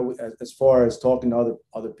 but, as far as talking to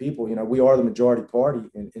other people, we are the majority party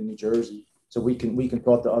in New Jersey, so we can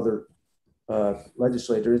talk to other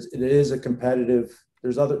legislators. It is a competitive,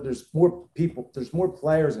 there's more people, there's more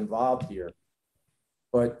players involved here.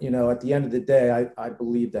 But, at the end of the day, I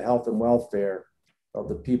believe the health and welfare of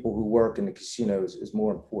the people who work in the casinos is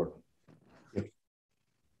more important.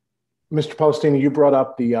 Mr. Polistina, you brought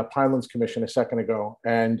up the Pinelands Commission a second ago,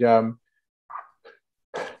 and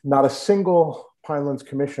not a single Pinelands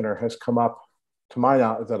commissioner has come up to my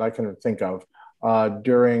knowledge that I can think of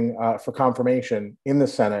for confirmation in the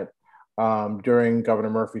Senate during Governor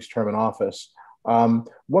Murphy's term in office.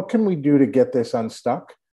 What can we do to get this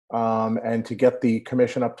unstuck and to get the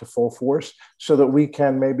commission up to full force so that we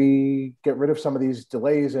can maybe get rid of some of these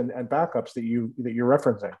delays and backups that you're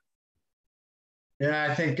referencing? Yeah,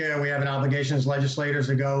 I think we have an obligation as legislators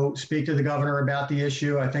to go speak to the governor about the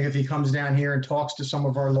issue. I think if he comes down here and talks to some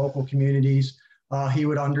of our local communities, he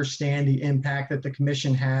would understand the impact that the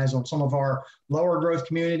commission has on some of our lower growth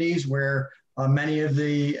communities where many of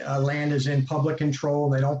the land is in public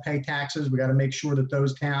control. They don't pay taxes. We got to make sure that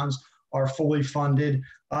those towns are fully funded,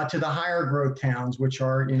 to the higher growth towns, which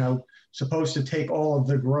are, supposed to take all of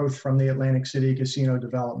the growth from the Atlantic City casino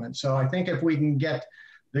development. So I think if we can get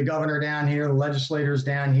the governor down here, the legislators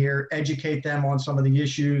down here, educate them on some of the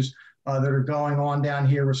issues that are going on down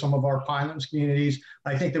here with some of our Pinelands communities,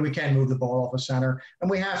 I think that we can move the ball off the center. And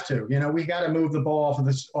we have to, we got to move the ball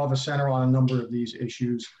off the center on a number of these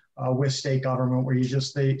issues with state government where you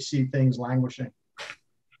just see things languishing.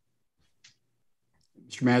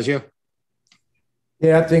 Mr. Mazzeo?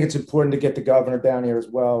 Yeah, I think it's important to get the governor down here as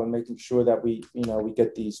well and making sure that we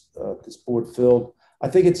get this board filled. I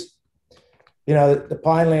think it's, the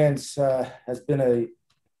Pinelands has been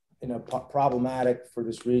problematic for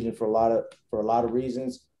this region for a lot of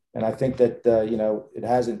reasons, and I think that it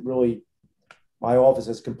hasn't really. My office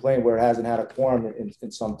has complained where it hasn't had a quorum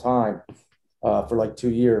in some time for like 2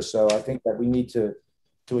 years. So I think that we need to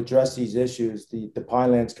address these issues. The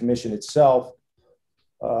Pinelands Commission itself,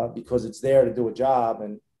 because it's there to do a job,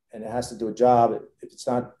 and it has to do a job. If it's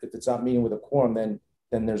not meeting with a quorum,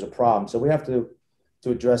 then there's a problem. So we have to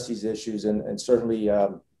address these issues, and certainly,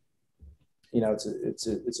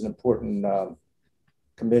 it's an important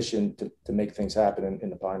commission to make things happen in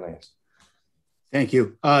the Pinelands. Thank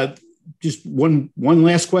you. Just one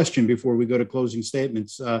last question before we go to closing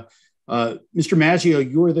statements. Mr.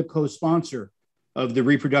 Mazzeo, you're the co-sponsor of the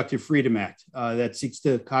Reproductive Freedom Act that seeks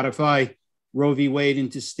to codify Roe v. Wade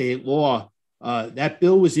into state law. That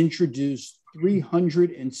bill was introduced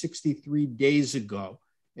 363 days ago.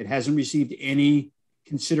 It hasn't received any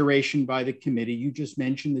consideration by the committee. You just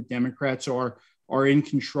mentioned the Democrats are in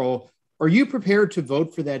control. Are you prepared to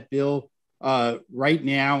vote for that bill right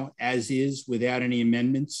now as is without any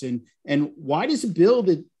amendments? And why does a bill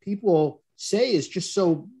that people say is just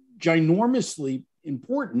so ginormously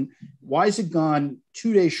important, why has it gone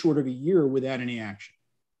 2 days short of a year without any action?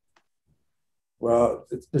 Well,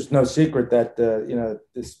 there's no secret that,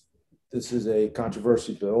 this is a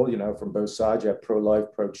controversial bill, from both sides. You have pro-life,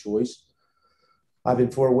 pro-choice. I've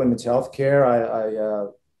been for women's health care. I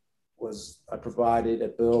provided a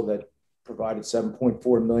bill that provided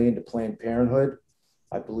 $7.4 million to Planned Parenthood.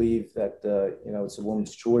 I believe that, it's a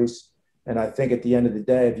woman's choice. And I think at the end of the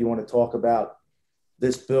day, if you want to talk about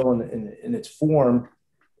this bill in its form,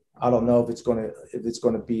 I don't know if it's going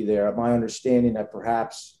to be there. My understanding that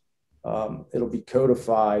perhaps it'll be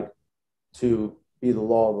codified to be the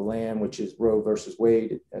law of the land, which is Roe versus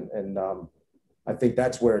Wade. And I think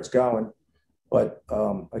that's where it's going. But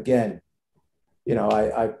again,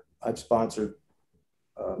 I've sponsored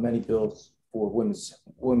many bills for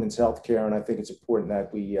women's health care, and I think it's important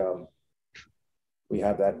that we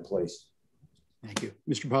have that in place. Thank you.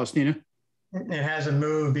 Mr. Polistina? It hasn't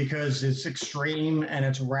moved because it's extreme and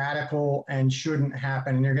it's radical and shouldn't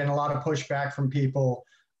happen. And you're getting a lot of pushback from people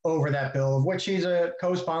over that bill, of which he's a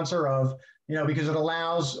co-sponsor of, because it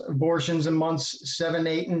allows abortions in months 7,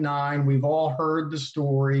 8, and 9. We've all heard the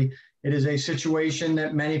story. It is a situation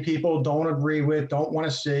that many people don't agree with, don't want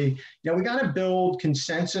to see. We got to build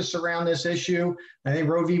consensus around this issue. I think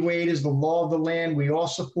Roe v. Wade is the law of the land. We all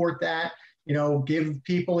support that. Give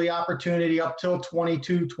people the opportunity up till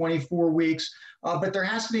 22, 24 weeks. But there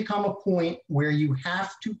has to become a point where you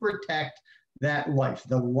have to protect that life.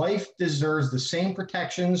 The life deserves the same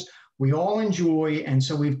protections we all enjoy. And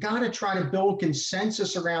so we've got to try to build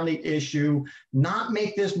consensus around the issue, not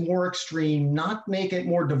make this more extreme, not make it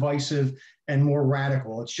more divisive and more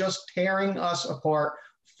radical. It's just tearing us apart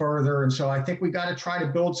further. And so I think we got to try to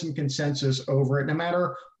build some consensus over it, no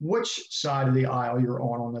matter which side of the aisle you're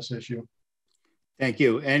on this issue. Thank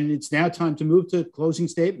you. And it's now time to move to closing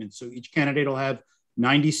statements. So each candidate will have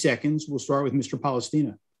 90 seconds. We'll start with Mr.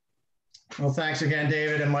 Polistina. Well, thanks again,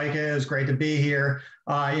 David and Micah. It was great to be here.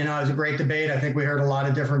 It was a great debate. I think we heard a lot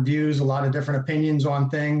of different views, a lot of different opinions on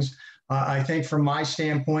things. I think from my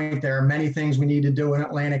standpoint, there are many things we need to do in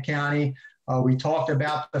Atlantic County. We talked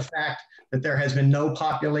about the fact that there has been no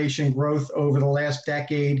population growth over the last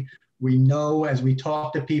decade. We know as we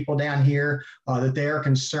talk to people down here that they are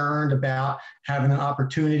concerned about having an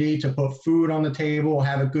opportunity to put food on the table,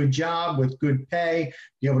 have a good job with good pay,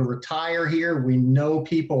 be able to retire here. We know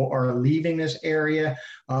people are leaving this area.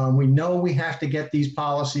 We know we have to get these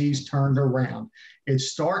policies turned around. It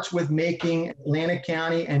starts with making Atlantic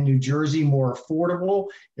County and New Jersey more affordable.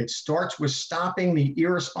 It starts with stopping the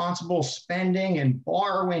irresponsible spending and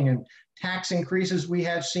borrowing and tax increases we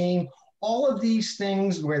have seen. All of these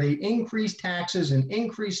things where they increase taxes and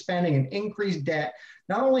increase spending and increase debt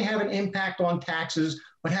not only have an impact on taxes,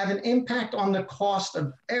 but have an impact on the cost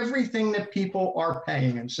of everything that people are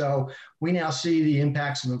paying. And so we now see the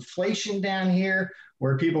impacts of inflation down here,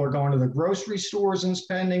 where people are going to the grocery stores and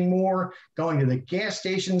spending more, going to the gas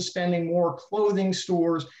stations, spending more, clothing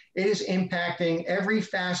stores. It is impacting every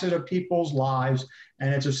facet of people's lives.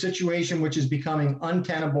 And it's a situation which is becoming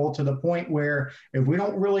untenable to the point where if we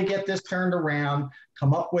don't really get this turned around,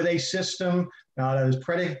 come up with a system that is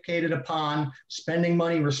predicated upon spending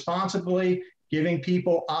money responsibly, giving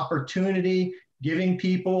people opportunity, giving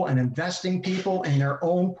people and investing people in their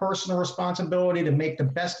own personal responsibility to make the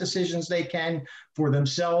best decisions they can for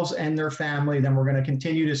themselves and their family, then we're going to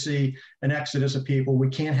continue to see an exodus of people. We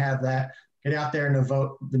can't have that. Get out there and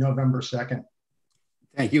vote the November 2nd.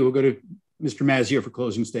 Thank you. We'll go to Mr. Mazzeo for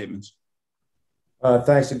closing statements.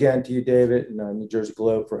 Thanks again to you, David, and New Jersey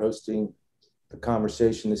Globe for hosting the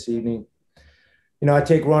conversation this evening. You know, I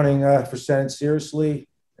take running for Senate seriously.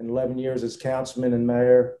 In 11 years as councilman and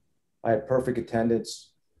mayor, I had perfect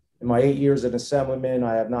attendance. In my 8 years as an assemblyman,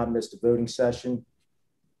 I have not missed a voting session.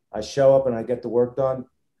 I show up and I get the work done.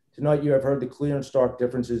 Tonight, you have heard the clear and stark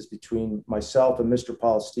differences between myself and Mr.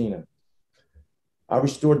 Polistina. I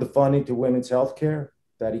restored the funding to women's health care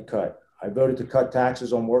that he cut. I voted to cut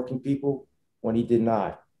taxes on working people when he did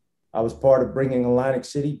not. I was part of bringing Atlantic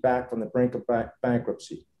City back from the brink of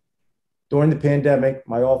bankruptcy. During the pandemic,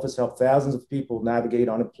 my office helped thousands of people navigate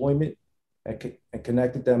unemployment and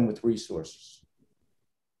connected them with resources.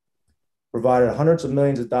 Provided hundreds of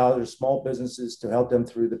millions of dollars to small businesses to help them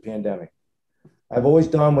through the pandemic. I've always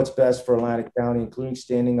done what's best for Atlantic County, including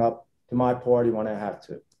standing up to my party when I have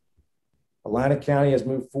to. Atlantic County has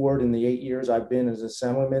moved forward in the 8 years I've been as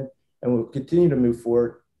assemblyman and will continue to move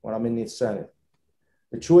forward when I'm in the Senate.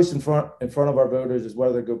 The choice in front of our voters is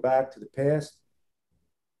whether to go back to the past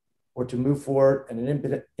or to move forward in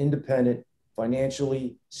an independent,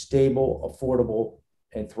 financially stable, affordable,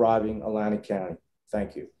 and thriving Atlantic County.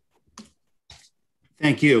 Thank you.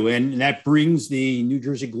 Thank you. And that brings the New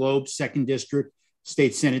Jersey Globe 2nd District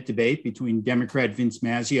State Senate debate between Democrat Vince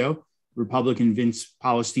Mazzeo, Republican Vince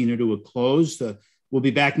Polistina to a close. We'll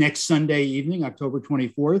be back next Sunday evening, October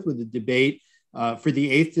 24th, with a debate for the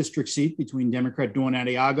 8th district seat between Democrat Dawn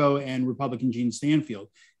Addiago and Republican Gene Stanfield.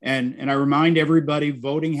 And I remind everybody,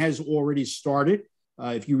 voting has already started.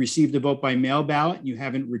 If you received a vote by mail ballot and you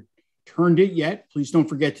haven't returned it yet, please don't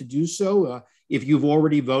forget to do so. If you've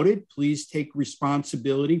already voted, please take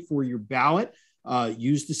responsibility for your ballot.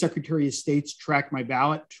 Use the Secretary of State's Track My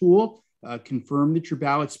Ballot tool. Confirm that your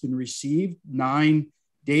ballot's been received. 9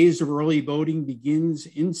 days of early voting begins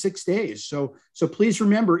in 6 days. So please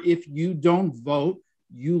remember, if you don't vote,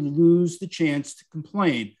 you lose the chance to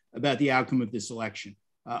complain about the outcome of this election.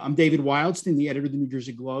 I'm David Wildstein, the editor of the New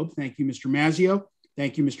Jersey Globe. Thank you, Mr. Mazzeo.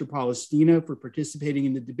 Thank you, Mr. Polistina, for participating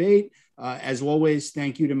in the debate. As always,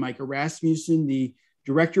 thank you to Micah Rasmussen, the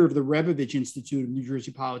director of the Rebovich Institute of New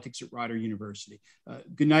Jersey Politics at Rider University.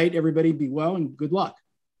 Good night, everybody. Be well and good luck.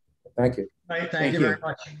 Thank you. Thank you very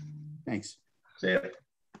much. Thanks. See you.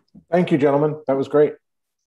 Thank you, gentlemen. That was great.